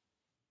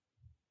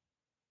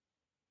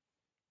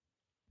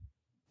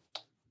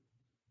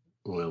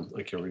well,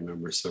 I can't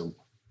remember. So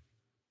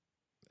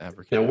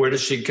Now, where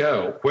does she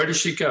go?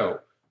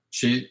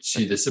 She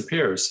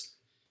disappears.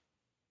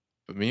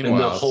 But meanwhile,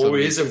 and the whole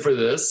reason for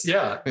this,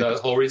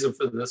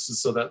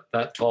 is so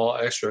that tall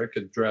extra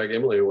could drag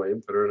Emily away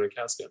and put her in a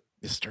casket.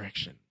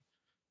 Misdirection.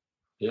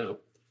 Yeah,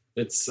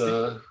 it's.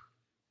 But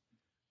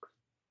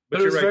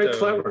it was very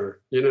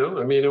clever,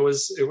 I mean, it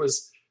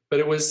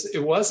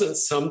wasn't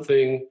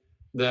something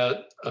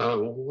that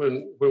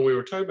when we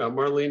were talking about,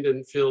 Marlene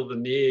didn't feel the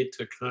need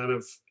to kind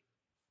of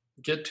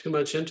get too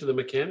much into the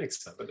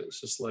mechanics of it. It's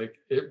just like,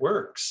 it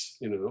works,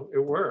 it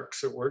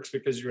works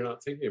because you're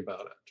not thinking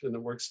about it, and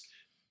it works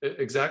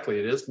exactly.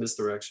 It is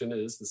misdirection. It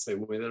is the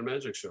same way that a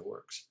magic show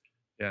works.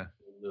 Yeah.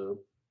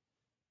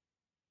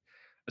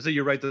 So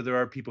you're right that there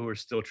are people who are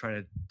still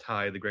trying to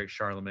tie the Great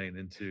Charlemagne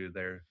into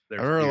their I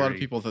remember a lot of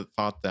people that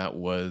thought that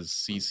was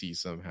Cece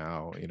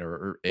somehow,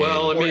 or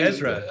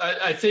Ezra.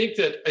 I think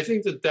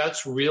that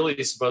that's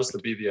really supposed to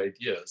be the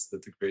idea, is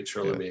that the Great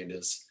Charlemagne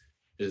is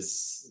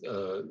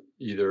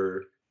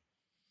either.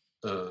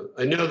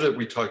 I know that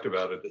we talked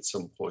about it at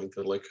some point,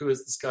 that like, who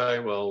is this guy?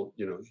 Well,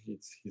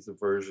 he's a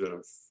version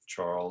of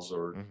Charles,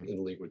 or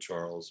in league with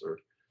Charles, or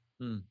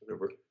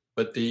whatever.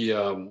 But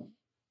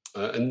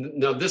and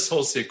now this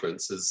whole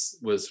sequence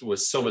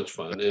was so much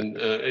fun, and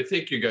I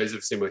think you guys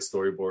have seen my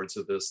storyboards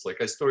of this. Like,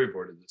 I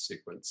storyboarded this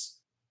sequence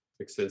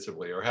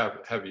extensively, or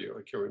have you?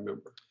 I can't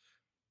remember.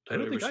 I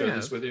don't think I share have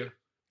this with you.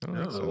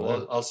 No.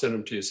 Well, I'll send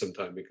them to you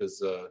sometime,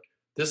 because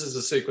this is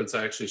a sequence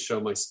I actually show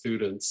my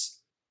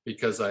students,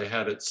 because I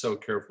had it so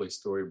carefully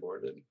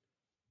storyboarded,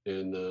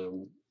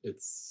 and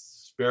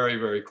it's very,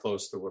 very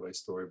close to what I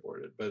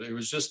storyboarded. But it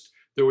was just,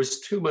 there was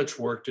too much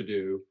work to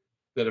do,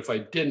 that if I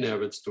didn't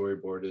have it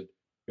storyboarded,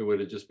 it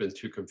would have just been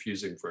too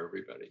confusing for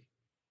everybody.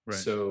 Right.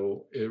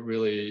 So it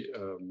really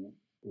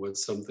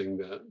was something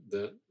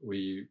that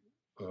we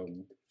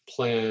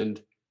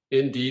planned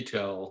in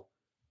detail,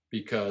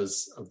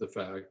 because of the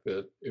fact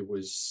that it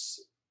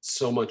was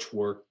so much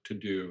work to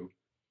do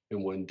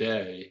in one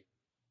day.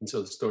 And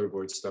so the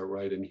storyboards start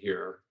right in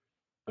here.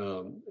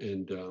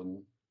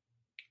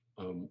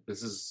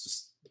 This is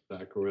just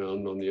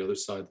background on the other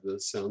side of the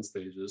sound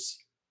stages.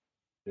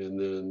 And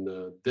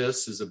then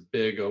this is a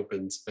big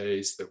open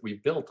space that we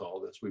built all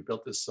this. We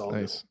built this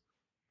sawmill,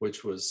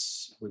 which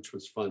was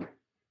fun.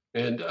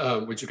 And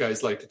would you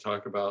guys like to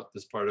talk about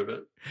this part of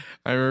it?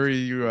 I remember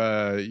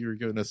you were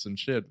giving us some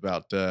shit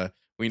about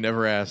we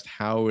never asked,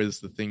 how is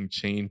the thing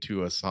chained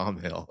to a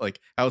sawmill? Like,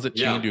 how is it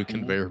chained to a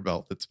conveyor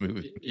belt that's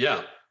moving?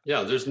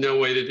 Yeah, there's no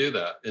way to do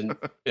that. And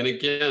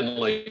again,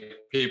 like,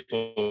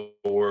 people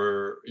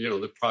were,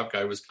 the prop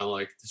guy was kind of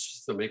like, this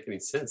just doesn't make any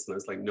sense. And I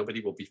was like,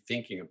 nobody will be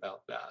thinking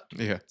about that.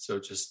 Yeah. So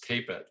just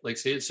tape it. Like,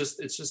 see, it's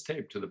just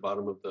taped to the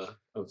bottom of the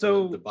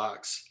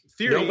box.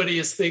 Theory, nobody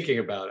is thinking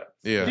about it.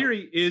 Yeah.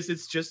 Theory is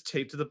it's just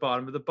taped to the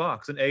bottom of the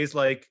box. And A's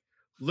like,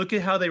 look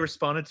at how they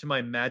responded to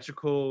my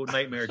magical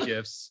nightmare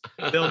gifts.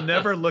 They'll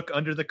never look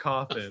under the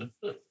coffin.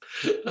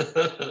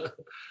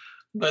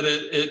 But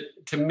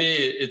it to me,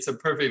 it's a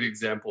perfect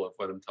example of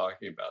what I'm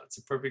talking about. It's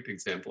a perfect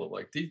example of,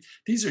 like,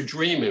 these are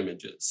dream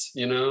images,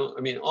 I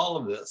mean, all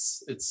of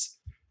this, it's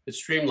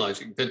dream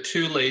logic. The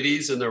two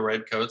ladies in their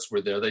red coats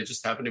were there. They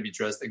just happen to be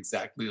dressed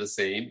exactly the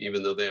same,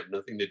 even though they have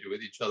nothing to do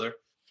with each other.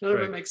 None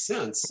of it makes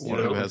sense. One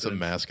of them has a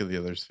mask of the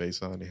other's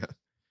face on.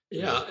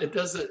 Yeah, it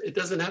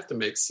doesn't have to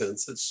make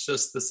sense. It's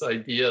just this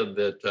idea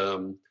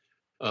that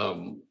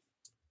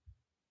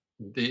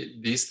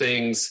these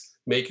things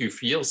make you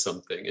feel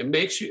something. It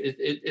makes you,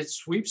 it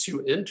sweeps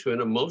you into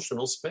an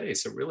emotional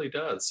space. It really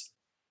does.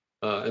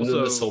 And also,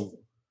 then this whole,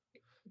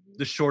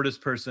 the shortest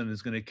person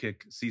is going to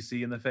kick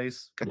Cece in the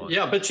face. Come on.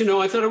 Yeah, but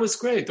I thought it was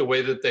great the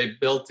way that they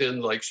built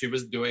in, like, she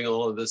was doing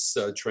all of this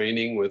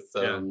training with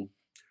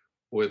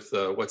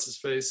what's his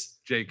face,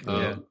 Jake.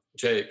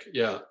 Jake,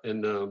 yeah,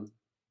 and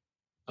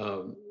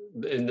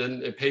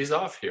then it pays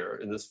off here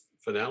in this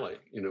finale,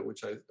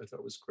 which I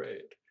thought was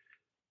great.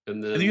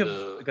 And then you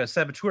have like a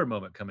saboteur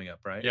moment coming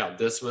up, right? Yeah,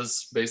 this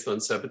was based on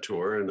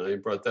Saboteur, and I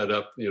brought that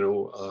up.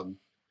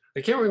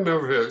 I can't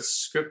remember if it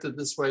was scripted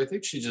this way. I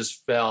think she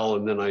just fell,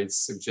 and then I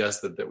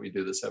suggested that we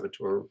do the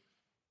Saboteur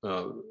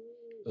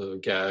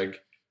gag.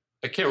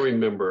 I can't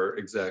remember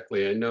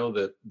exactly. I know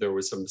that there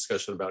was some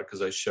discussion about it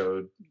because I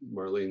showed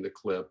Marlene the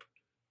clip,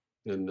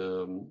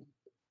 and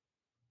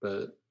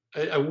but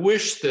I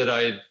wish that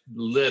I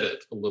lit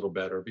it a little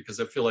better, because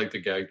I feel like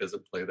the gag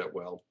doesn't play that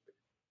well.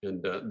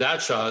 And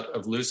that shot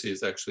of Lucy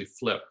is actually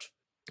flipped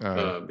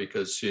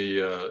because she,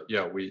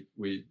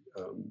 we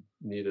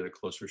needed a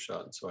closer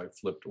shot. And so I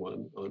flipped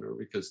one on her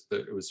because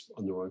it was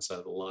on the wrong side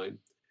of the line.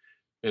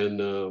 And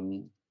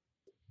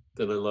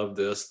then I love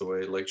this, the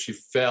way, like, she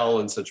fell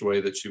in such a way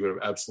that she would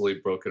have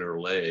absolutely broken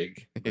her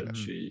leg. But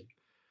and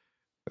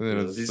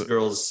then these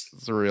girls,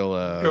 it's a real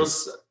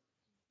girls,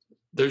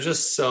 they're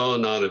just so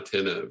not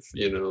attentive,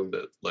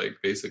 that, like,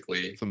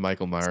 basically it's a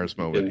Michael Myers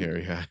moment here.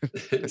 Yeah.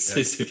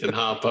 Cece can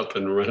hop up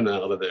and run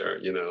out of there.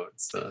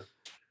 It's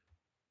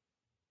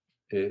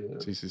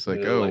Cece's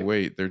like,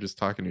 wait, they're just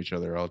talking to each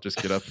other. I'll just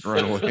get up and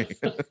run away.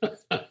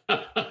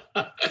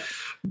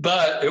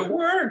 But it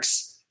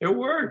works. It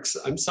works.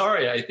 I'm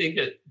sorry. I think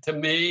to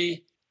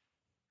me,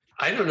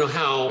 I don't know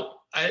how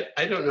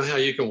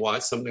you can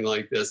watch something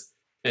like this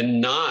and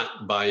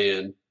not buy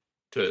in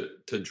to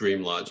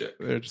dream logic.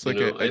 They're just like,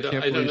 I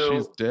can't believe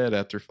she's dead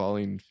after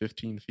falling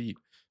 15 feet.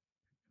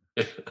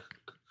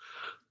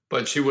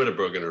 But she would have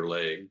broken her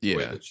leg the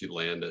way Yeah. that she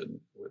landed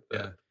with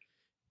that.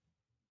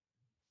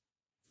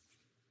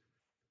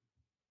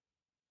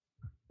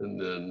 And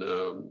then,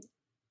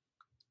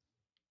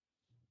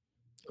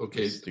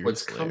 okay, Mysterious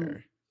what's come?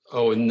 lair.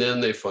 Oh, and then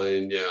they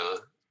find,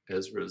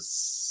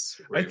 Ezra's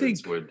I think-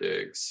 Ravenswood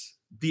digs.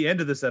 The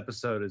end of this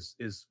episode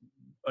is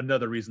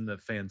another reason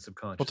that fans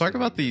subconsciously. Well, talk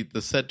about the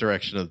set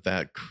direction of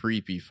that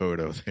creepy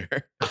photo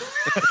there.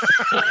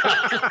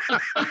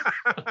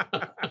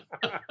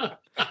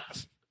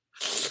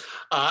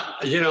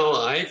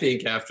 I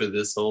think after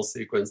this whole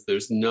sequence,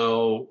 there's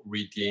no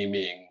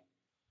redeeming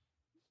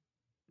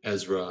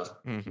Ezra.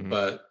 Mhm.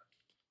 But,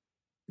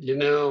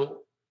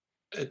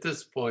 at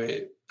this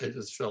point, I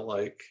just felt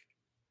like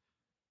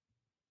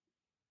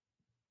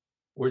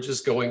we're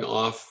just going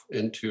off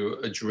into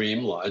a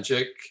dream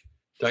logic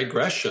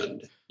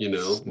digression,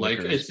 like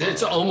Snickers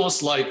it's bar.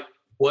 almost like,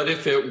 what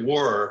if it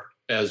were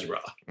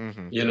Ezra?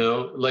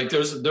 Mhm. Like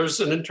there's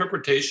an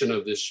interpretation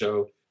of this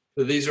show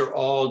that these are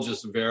all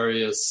just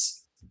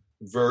various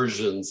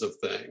versions of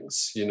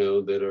things,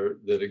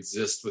 that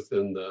exist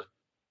within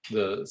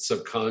the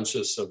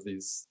subconscious of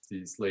these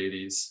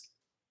ladies.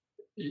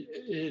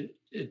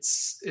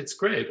 It's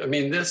great. I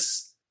mean,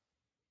 this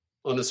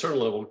on a certain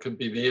level could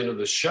be the end of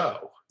the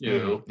show.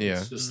 Yeah.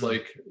 It's just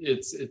like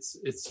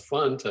it's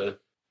fun to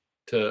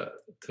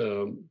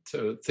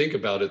think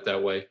about it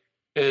that way.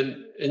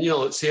 And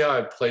see how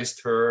I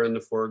placed her in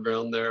the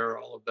foreground there,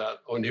 all of that.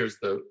 Oh, and here's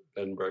the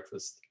bed and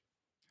breakfast.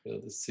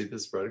 See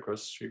this right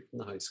across the street from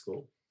the high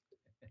school.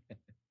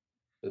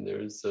 And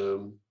there's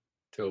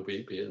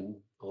Toby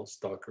being all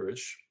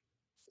stalkerish.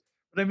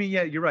 But I mean,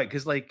 yeah, you're right.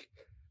 Because like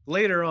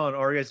later on,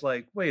 Arya's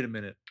like, wait a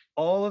minute,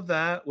 all of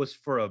that was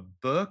for a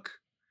book?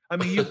 I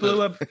mean, you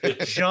blew up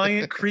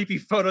giant creepy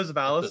photos of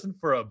Allison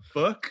for a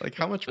book? Like,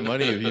 how much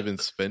money have you been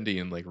spending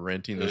in like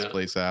renting this Yeah.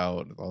 place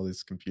out? All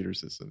these computer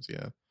systems,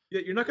 yeah.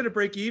 Yeah, you're not going to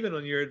break even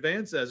on your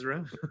advance,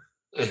 Ezra.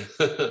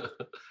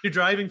 You're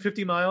driving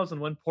 50 miles and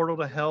one portal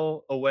to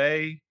hell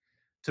away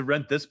to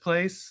rent this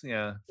place?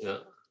 Yeah.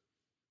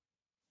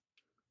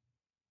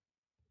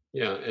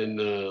 Yeah, and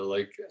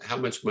like how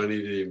much money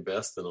did he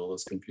invest in all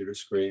those computer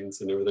screens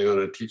and everything on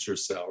a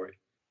teacher's salary?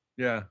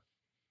 Yeah.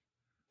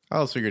 I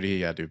also figured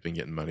he had to have been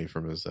getting money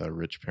from his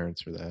rich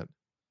parents for that.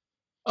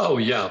 Oh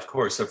yeah, of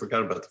course. I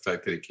forgot about the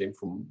fact that he came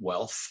from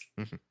wealth.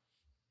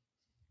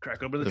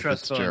 Crack open the The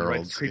trust fund, write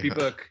Fitzgeralds, this creepy yeah.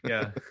 book.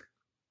 Yeah.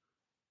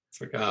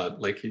 Forgot,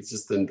 like he's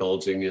just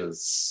indulging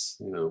his,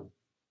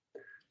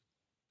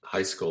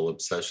 high school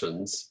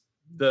obsessions.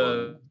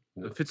 The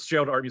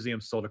Fitzgerald Art Museum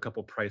sold a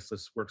couple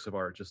priceless works of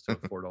art just to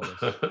afford all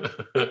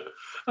this.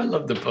 I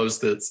love the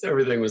Post-its.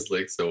 Everything was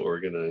like so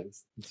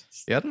organized.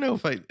 Yeah, I don't know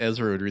if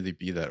Ezra would really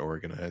be that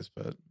organized,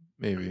 but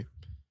maybe.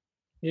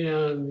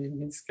 Yeah, I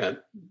mean,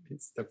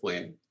 he's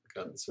definitely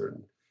gotten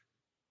certain.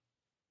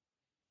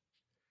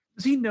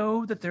 Does he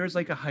know that there's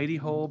like a hidey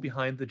hole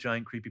behind the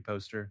giant creepy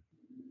poster?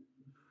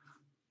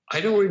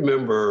 I don't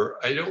remember.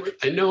 I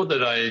know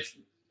that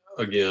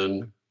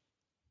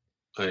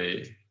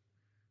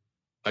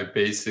I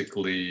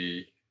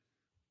basically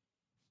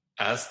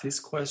asked these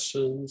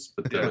questions,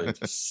 but then I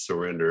just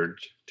surrendered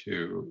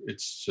to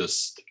it's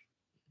just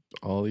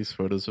All these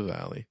photos of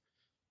Allie.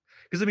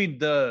 Because I mean,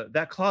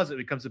 that closet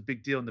becomes a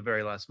big deal in the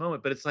very last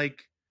moment, but it's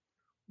like,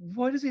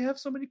 why does he have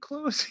so many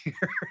clothes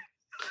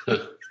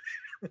here?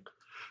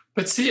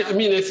 But see, I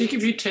mean, I think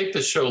if you take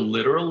the show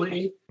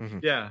literally,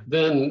 Yeah.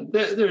 then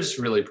there's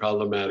really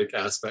problematic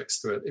aspects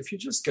to it. If you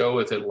just go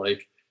with it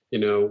like,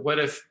 what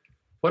if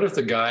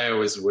the guy I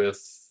was with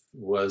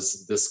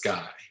was this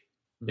guy,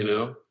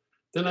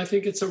 then I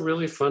think it's a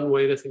really fun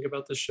way to think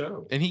about the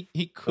show. And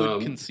he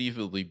could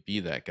conceivably be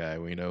that guy.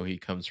 We know he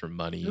comes from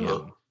money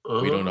Yeah.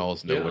 and we don't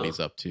always know what Yeah. he's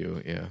up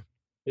to. Yeah.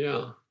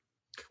 Yeah.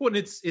 Well, and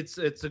it's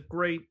a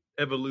great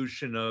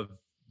evolution of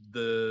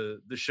the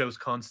show's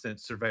constant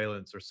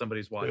surveillance or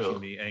somebody's watching Yeah.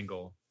 me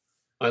angle.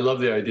 I love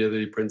the idea that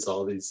he prints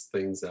all these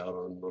things out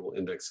on little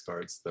index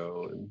cards,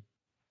 though, and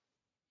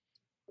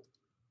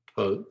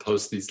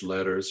post these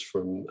letters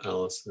from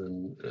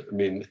Allison. I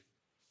mean,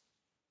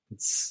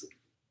 it's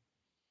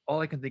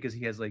All I can think is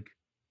he has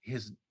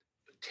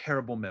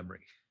terrible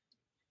memory.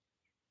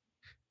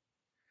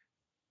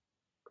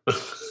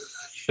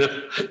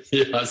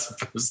 yeah, as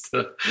opposed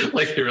to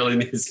like he really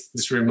needs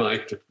these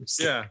reminders.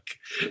 Yeah.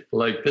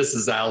 Like this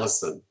is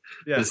Allison.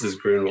 Yeah. This is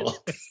Grunwald.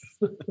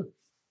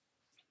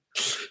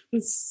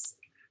 it's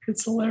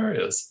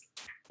hilarious.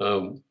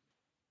 Because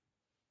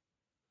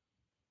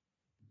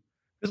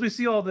we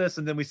see all this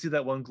and then we see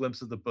that one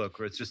glimpse of the book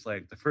where it's just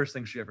like the first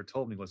thing she ever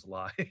told me was a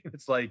lie.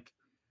 It's like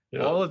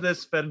all of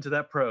this fed into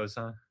that prose,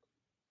 huh?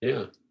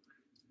 Yeah.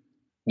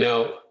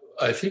 Now,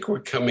 I think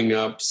we're coming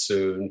up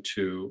soon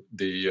to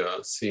the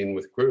scene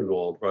with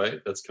Grunwald, right?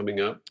 That's coming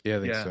up. Yeah,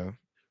 I think so.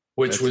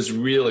 which was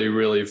really,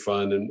 really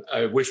fun. And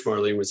I wish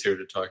Marlene was here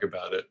to talk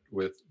about it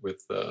with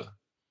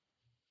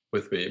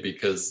me,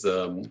 because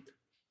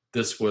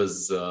this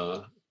was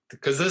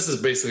because this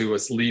is basically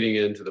what's leading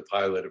into the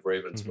pilot of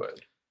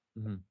Ravenswood.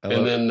 Mm-hmm.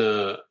 And then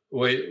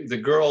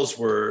the girls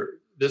were.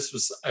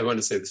 I want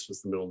to say this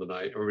was the middle of the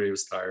night. Everybody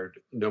was tired.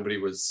 Nobody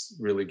was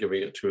really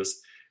giving it to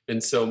us.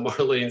 And so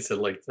Marlene said,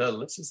 like,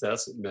 let's just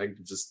ask Meg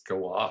to just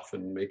go off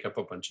and make up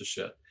a bunch of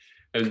shit.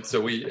 And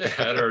so we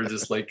had her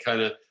just like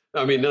kind of,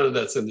 I mean, none of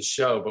that's in the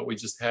show, but we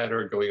just had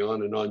her going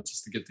on and on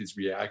just to get these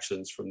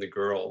reactions from the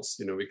girls,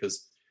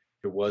 because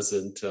it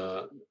wasn't,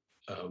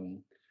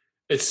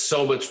 it's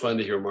so much fun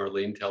to hear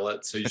Marlene tell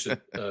it. So you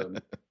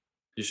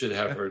should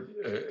have her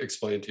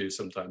explain to you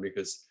sometime,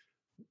 because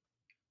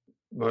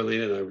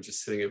Marlene and I were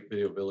just sitting at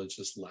Video Village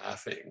just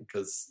laughing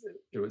because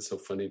it was so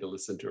funny to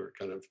listen to her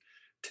kind of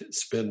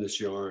spin this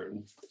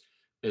yarn.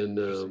 And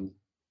I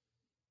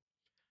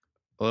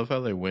love how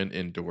they went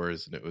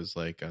indoors and it was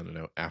like, I don't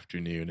know,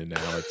 afternoon, and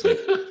now it's like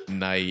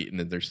night, and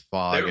then there's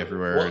fog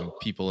everywhere, and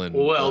people in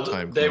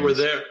old-time they were clothes.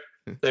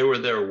 there. They were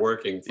there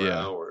working for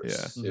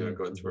hours, yeah.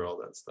 Going through all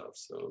that stuff.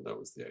 So that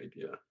was the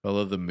idea. I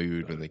love the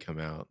mood when they come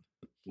out.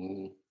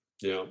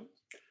 Yeah.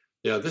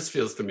 This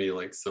feels to me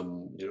like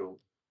some,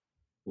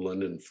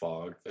 London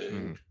fog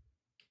thing.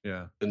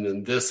 Yeah. And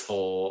then this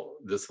whole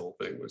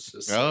thing was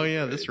just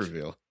this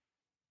reveal.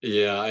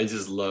 Yeah, I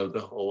just love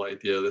the whole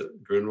idea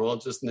that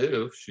Grinwald just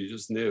knew. She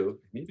just knew.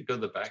 I need to go to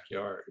the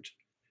backyard.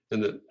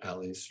 And that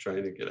Allie's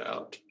trying to get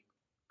out.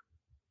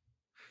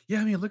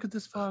 Yeah, I mean, look at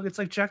this fog. It's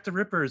like Jack the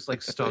Ripper is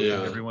like stalking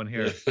everyone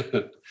here.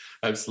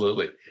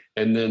 Absolutely.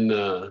 And then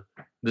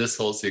this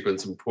whole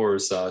sequence, and poor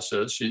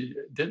Sasha, she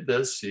did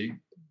this. She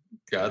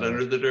got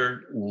under the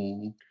dirt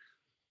and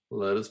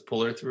let us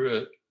pull her through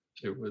it.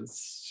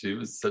 She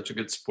was such a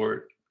good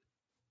sport.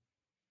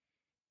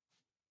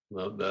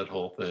 Loved that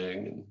whole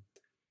thing.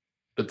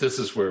 But this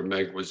is where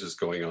Meg was just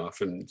going off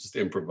and just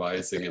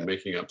improvising and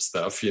making up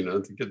stuff,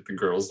 to get the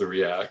girls to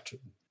react.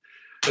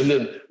 And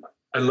then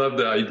I love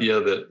the idea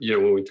that,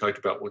 when we talked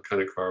about what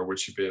kind of car would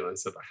she be in, I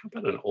said, how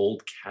about an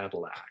old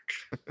Cadillac?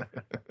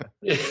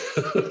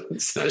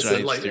 So I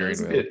said, like,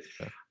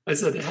 I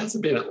said, it has to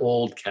be an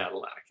old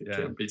Cadillac. It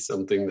can't be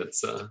something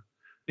that's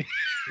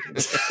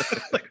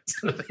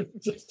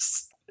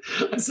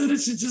I said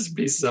it should just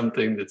be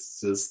something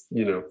that's just,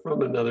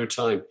 from another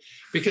time.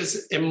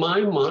 Because in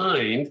my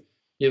mind,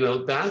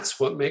 that's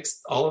what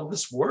makes all of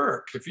this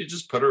work. If you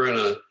just put her in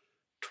a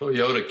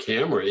Toyota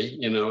Camry,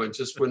 it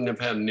just wouldn't have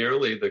had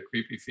nearly the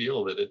creepy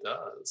feel that it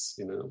does,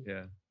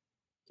 Yeah.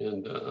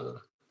 And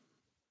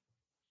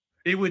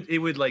it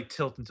would like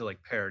tilt into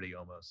like parody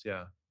almost.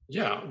 Yeah.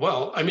 Yeah.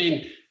 Well, I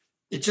mean,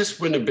 it just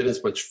wouldn't have been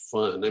as much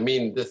fun. I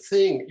mean,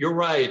 you're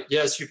right.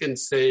 Yes, you can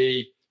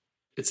say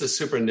it's a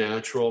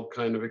supernatural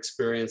kind of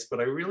experience, but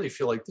I really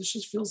feel like this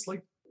just feels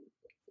like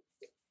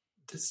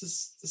this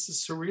is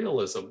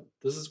surrealism.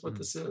 This is what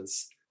this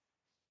is.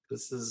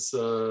 This is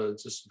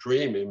just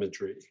dream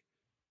imagery.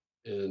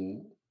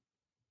 And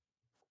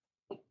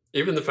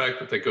even the fact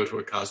that they go to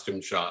a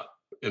costume shop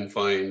and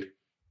find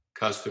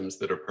costumes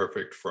that are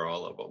perfect for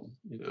all of them,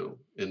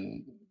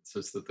 and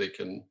so that they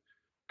can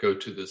go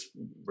to this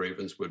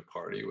Ravenswood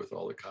party with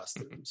all the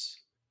costumes.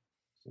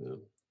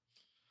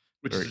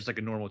 Which is just like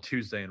a normal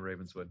Tuesday in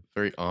Ravenswood.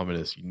 Very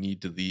ominous. You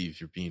need to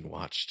leave. You're being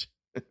watched.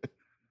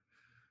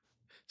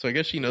 So I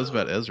guess she knows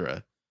about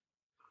Ezra.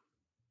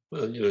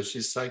 Well,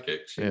 she's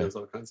psychic. She knows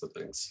all kinds of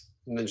things.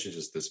 And then she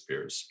just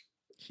disappears.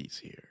 He's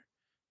here.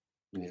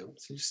 Yeah,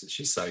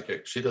 she's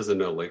psychic. She doesn't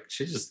know. Like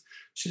she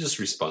just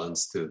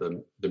responds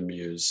to the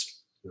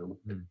muse.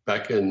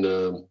 Back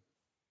in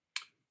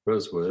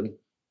Rosewood.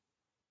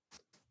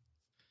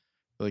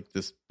 Like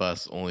this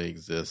bus only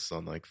exists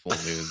on like full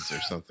moons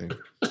or something.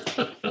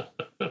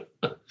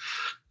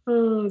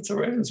 Oh, it's a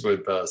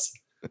Ravenswood bus.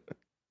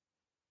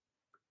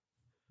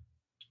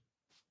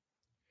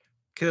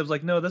 Caleb's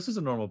like, no, this is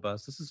a normal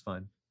bus. This is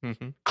fine.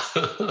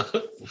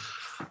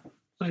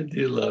 I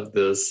do love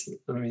this.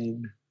 I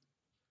mean,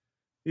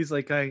 he's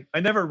like, I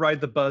never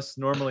ride the bus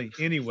normally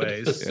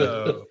anyways.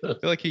 So I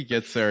feel like he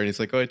gets there and he's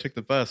like, oh, I took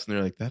the bus. And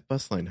they're like, that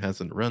bus line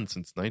hasn't run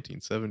since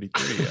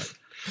 1973 yet.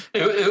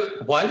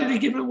 Why did he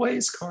give away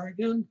his car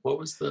again? What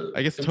was the...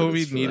 I guess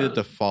Toby needed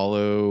to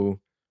follow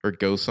or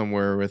go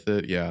somewhere with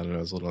it. Yeah, I don't know.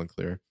 It was a little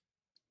unclear.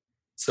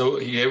 So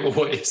he gave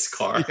away his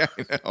car. Yeah,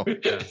 I know.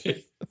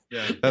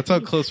 Yeah. That's how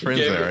close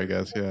friends are, I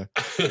guess. Yeah.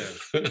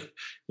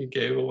 He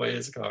gave away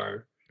his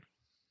car.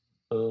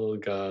 Oh,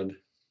 God.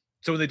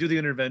 So when they do the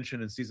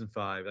intervention in season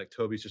 5, like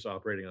Toby's just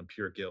operating on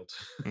pure guilt.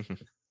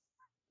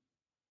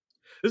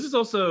 This is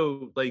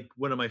also like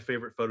one of my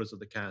favorite photos of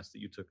the cast that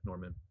you took,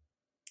 Norman.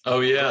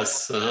 Oh,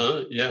 yes.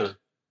 Yeah.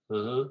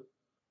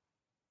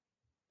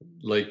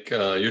 Like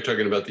you're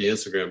talking about the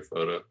Instagram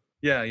photo.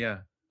 Yeah.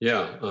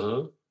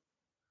 Yeah.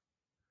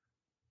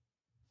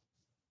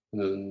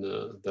 And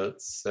then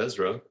that's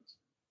Ezra.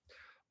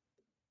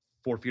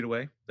 4 feet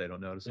away. They don't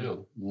notice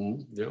him.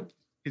 Yeah.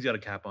 He's got a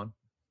cap on.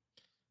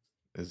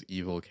 His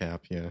evil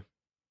cap, yeah.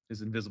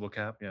 His invisible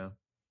cap, yeah.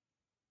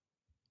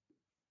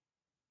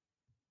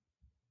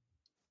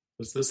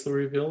 Was this the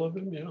reveal of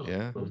him? Yeah.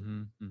 Yeah. Oh.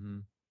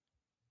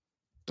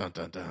 Dun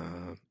dun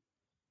dun.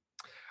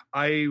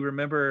 I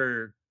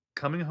remember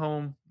coming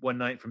home one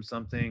night from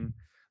something,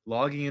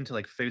 logging into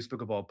like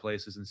Facebook of all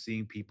places and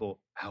seeing people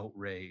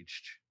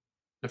outraged.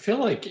 I feel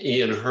like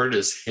Ian hurt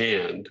his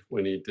hand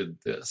when he did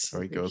this.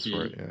 Oh, he goes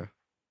for it. Yeah.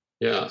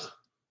 Yeah.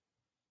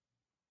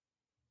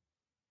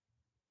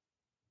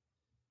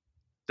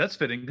 That's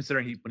fitting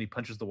considering when he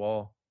punches the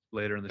wall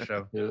later in the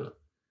show. Yeah.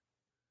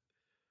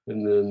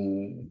 And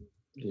then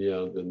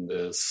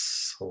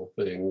this whole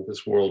thing,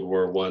 this World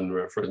War I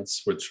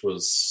reference, which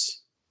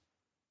was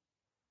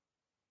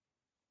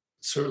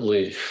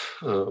certainly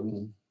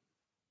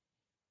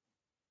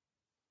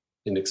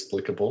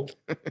inexplicable.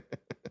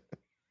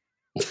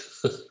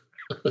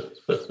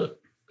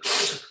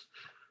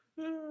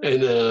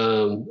 And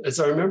as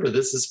I remember,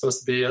 this is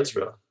supposed to be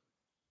Ezra.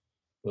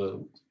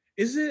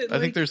 Is it? I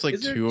think there's like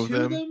two of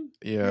them.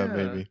 Yeah,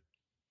 maybe.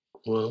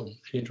 Well,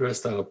 he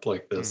dressed up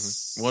like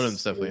this. One of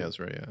them's definitely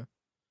Ezra, yeah.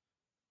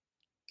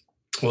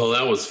 Well,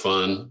 that was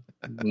fun.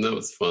 That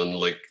was fun,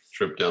 like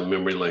trip down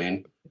memory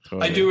lane.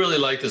 Totally. I do really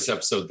like this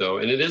episode, though,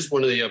 and it is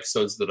one of the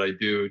episodes that I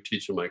do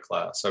teach in my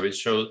class. I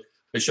show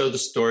the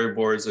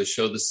storyboards, I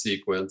show the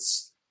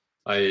sequence,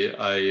 I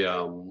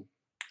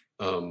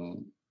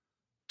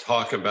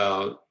talk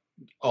about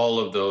all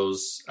of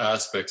those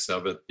aspects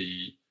of it,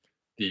 the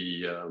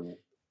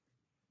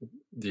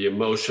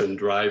emotion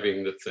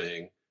driving the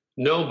thing.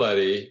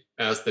 Nobody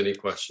asked any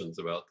questions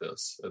about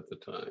this at the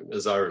time,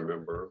 as I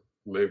remember.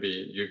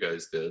 Maybe you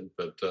guys did,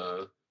 but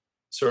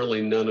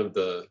certainly none of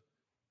the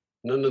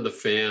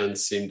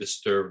fans seemed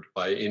disturbed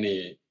by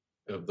any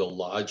of the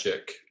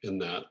logic in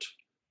that.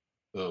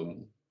 I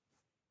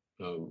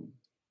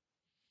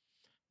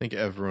think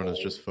everyone was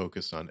just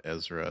focused on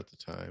Ezra at the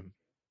time.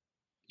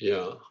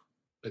 Yeah,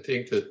 I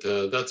think that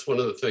that's one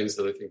of the things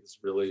that I think is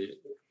really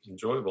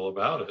enjoyable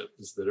about it,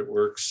 is that it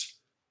works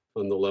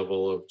on the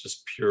level of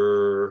just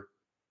pure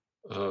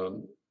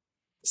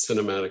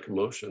cinematic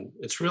emotion.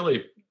 It's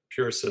really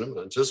pure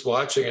cinema. Just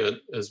watching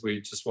it, as we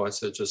just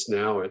watched it just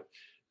now,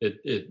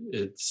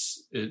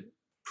 it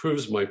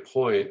proves my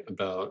point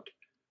about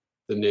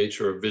the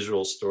nature of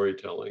visual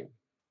storytelling.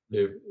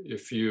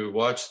 If you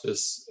watch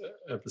this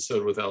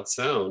episode without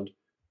sound,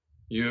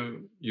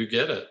 you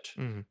get it.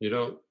 Mm-hmm.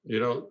 You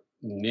don't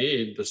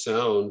need the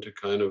sound to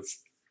kind of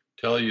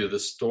tell you the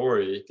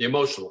story, the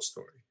emotional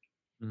story.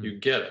 Mm-hmm. You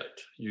get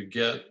it. You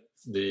get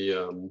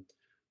the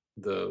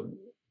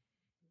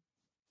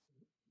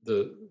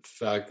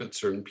fact that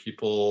certain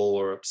people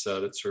are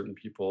upset at certain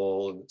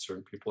people and that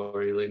certain people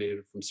are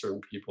alienated from certain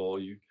people.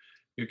 You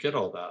get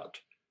all that.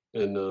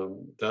 And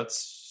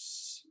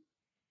that's,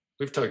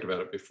 we've talked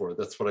about it before.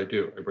 That's what I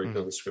do. I break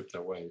down the script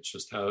that way. It's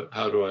just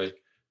how do I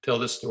tell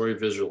this story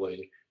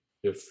visually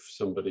if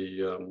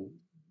somebody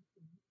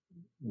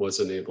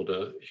wasn't able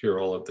to hear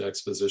all of the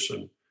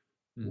exposition.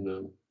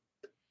 And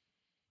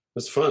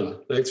it's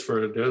fun. Thanks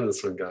for doing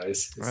this one,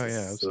 guys. Oh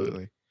yeah,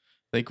 absolutely.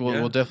 I think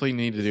we'll definitely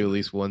need to do at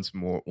least one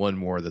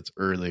more that's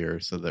earlier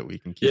so that we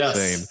can keep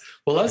saying.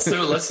 Well, let's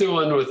do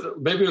one with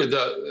maybe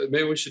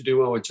we should do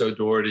one with Joe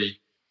Doherty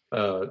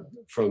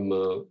from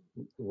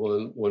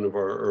one of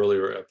our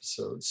earlier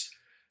episodes.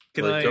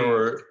 Can I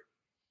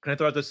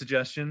throw out the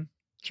suggestion?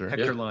 Sure.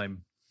 Hector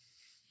Lime.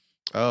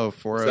 Oh,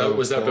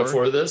 was that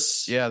before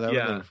this? Yeah, that would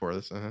have been before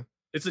this.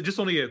 It's just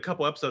only a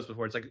couple episodes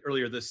before. It's like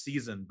earlier this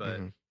season, but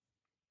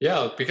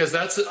yeah, because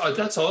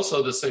that's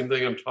also the same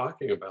thing I'm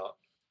talking about.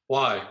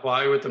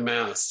 Why with the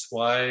masks?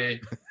 Why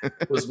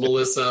was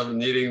Melissa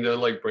needing to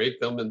like break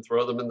them and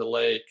throw them in the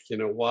lake?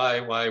 Why?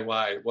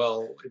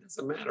 Well, it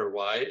doesn't matter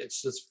why.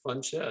 It's just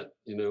fun shit.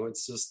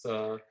 It's just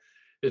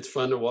it's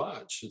fun to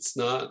watch.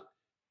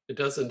 It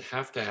doesn't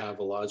have to have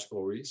a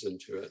logical reason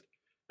to it.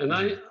 And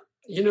I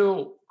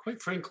quite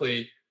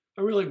frankly,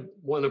 I really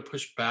want to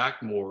push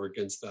back more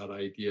against that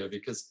idea,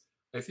 because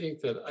I think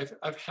that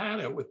I've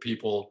had it with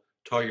people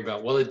talking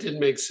about, well, it didn't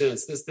make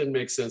sense. This didn't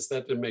make sense.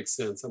 That didn't make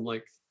sense. I'm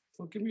like,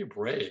 well, give me a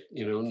break.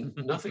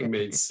 Nothing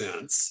made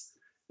sense.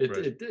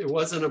 It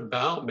wasn't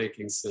about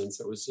making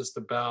sense. It was just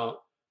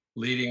about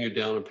leading you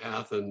down a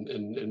path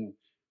and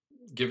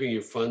giving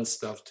you fun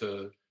stuff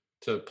to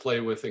play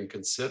with and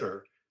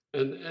consider.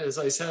 And as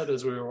I said,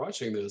 as we were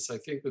watching this, I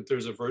think that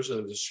there's a version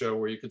of the show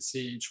where you could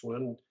see each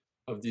one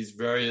of these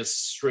various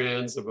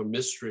strands of a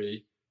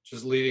mystery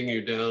just leading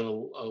you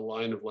down a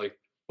line of like,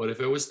 what if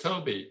it was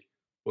Toby?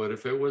 What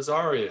if it was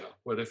Arya?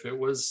 What if it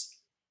was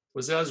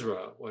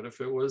Ezra? What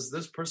if it was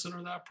this person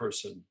or that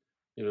person?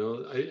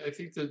 I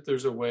think that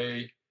there's a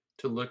way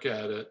to look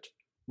at it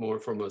more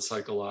from a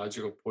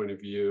psychological point of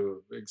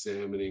view of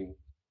examining,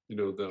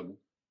 the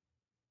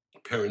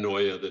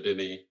paranoia that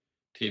any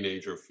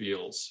teenager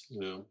feels.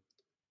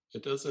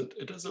 It doesn't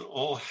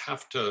all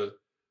have to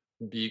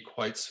be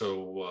quite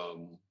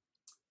so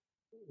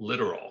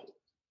literal.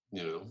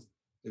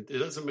 It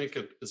doesn't make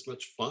it as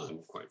much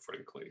fun, quite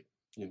frankly.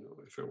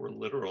 If it were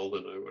literal,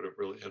 then I would have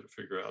really had to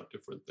figure out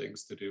different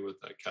things to do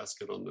with that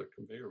casket on the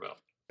conveyor belt.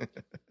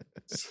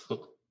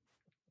 So,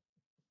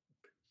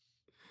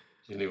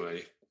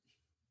 anyway.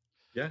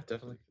 Yeah,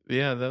 definitely.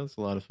 Yeah, that was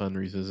a lot of fun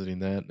revisiting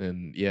that.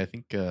 And yeah, I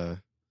think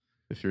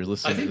if you're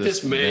listening to think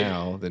this this may-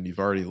 now, then you've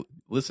already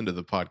listened to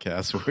the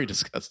podcast where we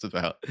discussed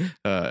about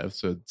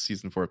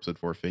season 4, episode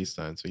 4,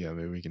 FaceTime. So yeah,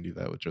 maybe we can do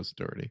that with Joseph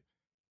Doherty.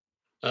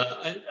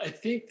 I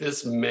think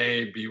this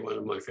may be one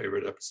of my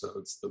favorite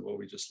episodes, the one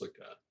we just looked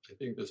at. I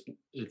think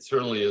it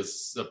certainly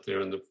is up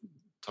there in the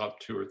top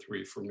 2 or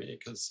 3 for me,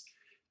 because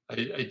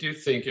I do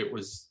think it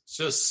was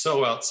just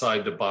so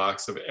outside the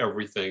box of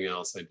everything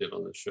else I did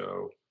on the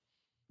show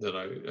that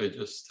I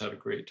just had a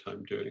great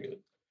time doing it.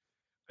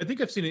 I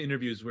think I've seen in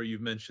interviews where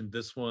you've mentioned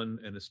this one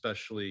and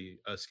especially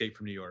Escape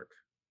from New York.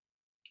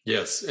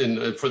 Yes,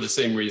 and for the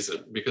same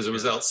reason, because it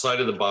was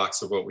outside of the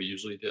box of what we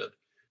usually did.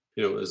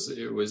 You know,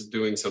 it was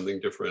doing something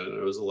different, and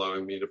it was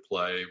allowing me to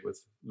play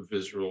with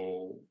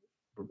visual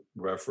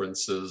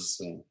references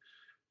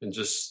and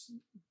just,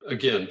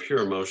 again,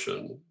 pure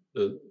emotion.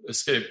 The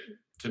Escape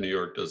to New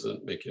York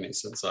doesn't make any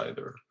sense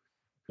either.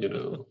 You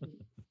know,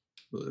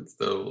 as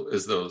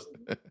though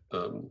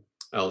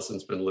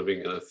Allison's been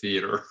living in a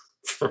theater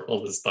for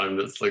all this time.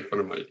 That's like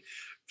one of my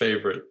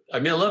favorite. I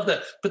mean, I love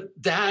that, but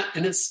that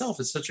in itself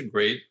is such a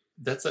great.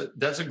 That's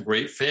a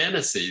great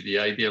fantasy. The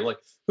idea of like,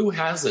 who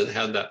hasn't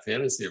had that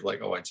fantasy of like,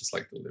 oh, I just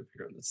like to live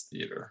here in this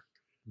theater,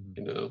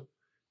 you know,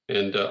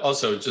 and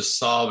also just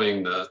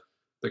solving the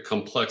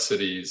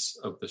complexities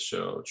of the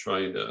show,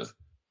 trying to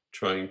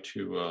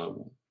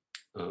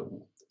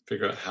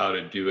figure out how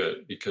to do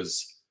it,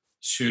 because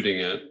shooting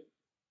it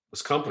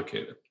was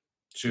complicated.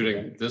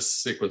 Shooting this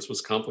sequence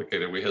was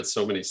complicated. We had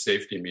so many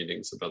safety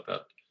meetings about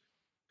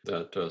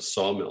that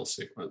sawmill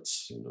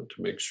sequence, you know,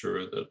 to make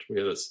sure that we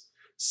had a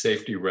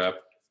safety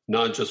rep,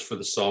 not just for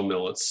the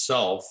sawmill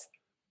itself,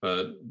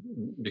 but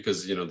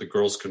because, you know, the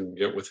girls couldn't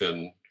get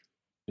within,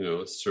 you know,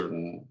 a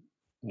certain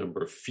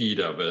number of feet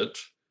of it.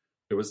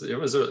 It was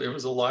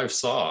a live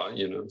saw,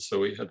 you know, so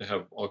we had to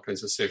have all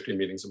kinds of safety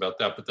meetings about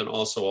that. But then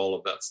also all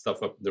of that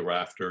stuff up the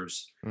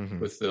rafters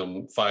with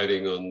them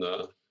fighting on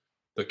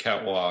the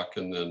catwalk,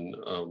 and then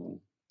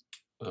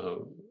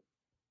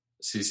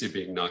Cece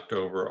being knocked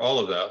over. All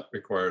of that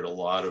required a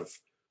lot of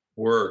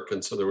work,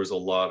 and so there was a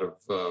lot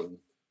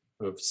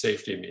of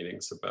safety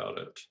meetings about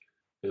it,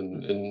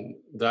 and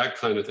that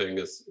kind of thing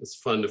is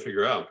fun to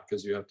figure out,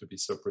 because you have to be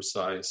so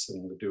precise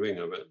in the doing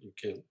of it.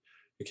 You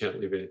can't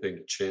leave anything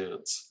to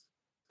chance,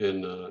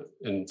 and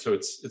so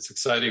it's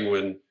exciting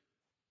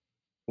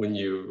when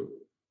you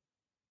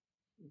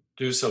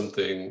do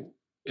something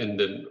and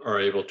then are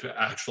able to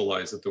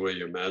actualize it the way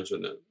you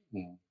imagine it.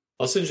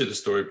 I'll send you the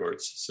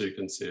storyboards so you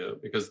can see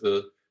it, because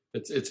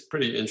it's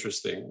pretty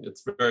interesting.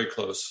 It's very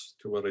close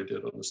to what I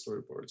did on the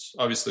storyboards.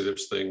 Obviously,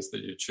 there's things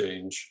that you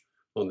change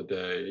on the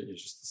day. You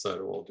just decide,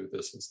 oh, I'll do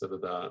this instead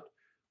of that.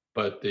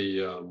 But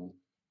the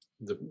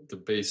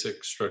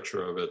basic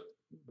structure of it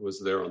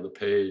was there on the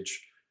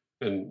page,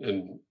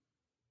 and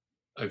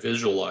I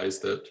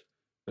visualized it,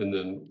 and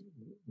then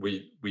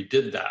we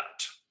did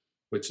that,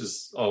 which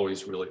is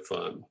always really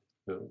fun,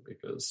 you know,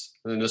 because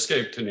and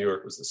Escape to New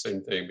York was the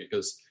same thing,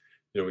 because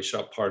you know, we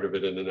shot part of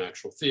it in an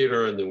actual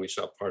theater, and then we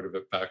shot part of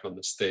it back on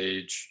the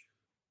stage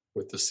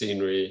with the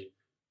scenery.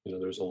 You know,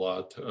 there's a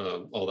lot,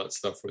 all that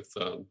stuff with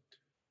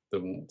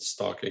them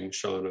stalking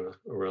Shauna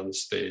around the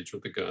stage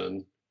with the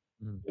gun.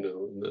 You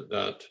know,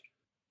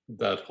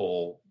 that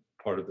whole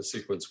part of the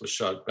sequence was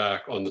shot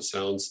back on the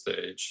sound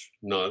stage,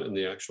 not in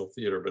the actual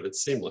theater, but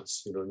it's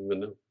seamless. You don't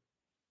even know.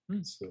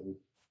 So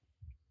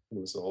it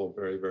was all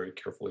very, very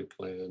carefully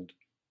planned.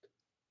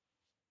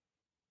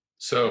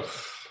 So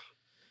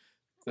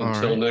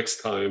until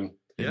next time.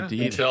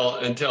 Indeed.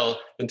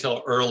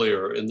 Until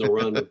earlier in the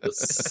run of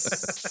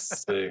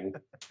this thing.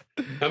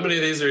 How many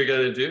of these are you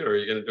going to do? Are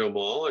you going to do them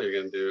all? Or are you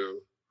going to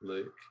do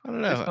like? I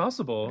don't know. It's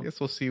possible. I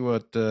guess we'll see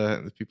what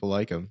the people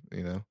like them.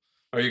 You know.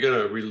 Are you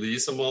going to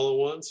release them all at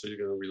once? Or are you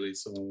going to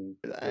release them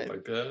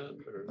like that?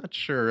 Or? Not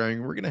sure. I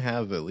mean, we're going to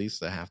have at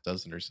least a half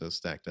dozen or so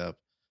stacked up.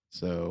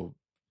 So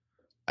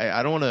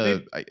I don't want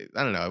to. I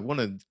don't know. I want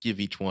to give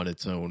each one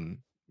its own,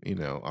 you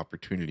know,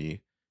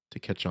 opportunity to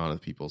catch on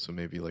with people. So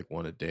maybe like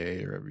one a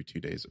day or every 2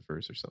 days at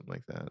first or something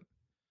like that.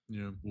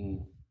 Yeah.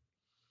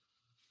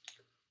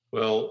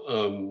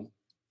 Well,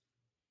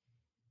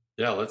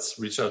 yeah, let's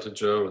reach out to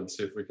Joe and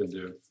see if we can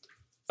do.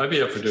 I'd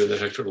be up for doing the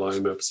Hector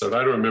Lime episode.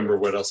 I don't remember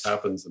what else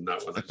happens in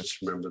that one. I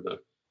just remember the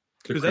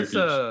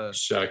creepy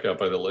shack out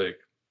by the lake.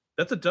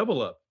 That's a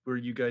double up where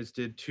you guys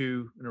did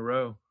 2 in a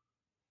row.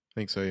 I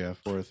think so. Yeah.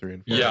 4 or 3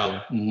 and 4.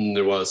 Yeah,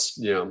 it was.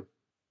 Yeah.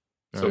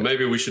 So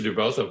maybe we should do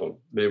both of them.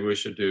 Maybe we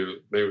should go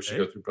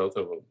through both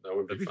of them. That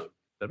would be fun.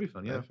 That'd be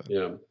fun. Yeah.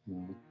 Yeah.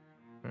 All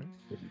right.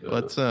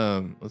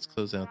 Let's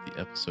close out the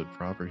episode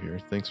proper here.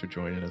 Thanks for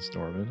joining us,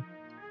 Norman.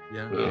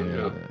 Yeah.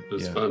 It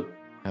was fun.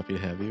 Happy to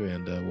have you,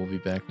 and we'll be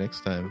back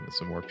next time with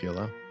some more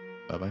PLO.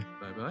 Bye-bye.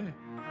 Bye-bye.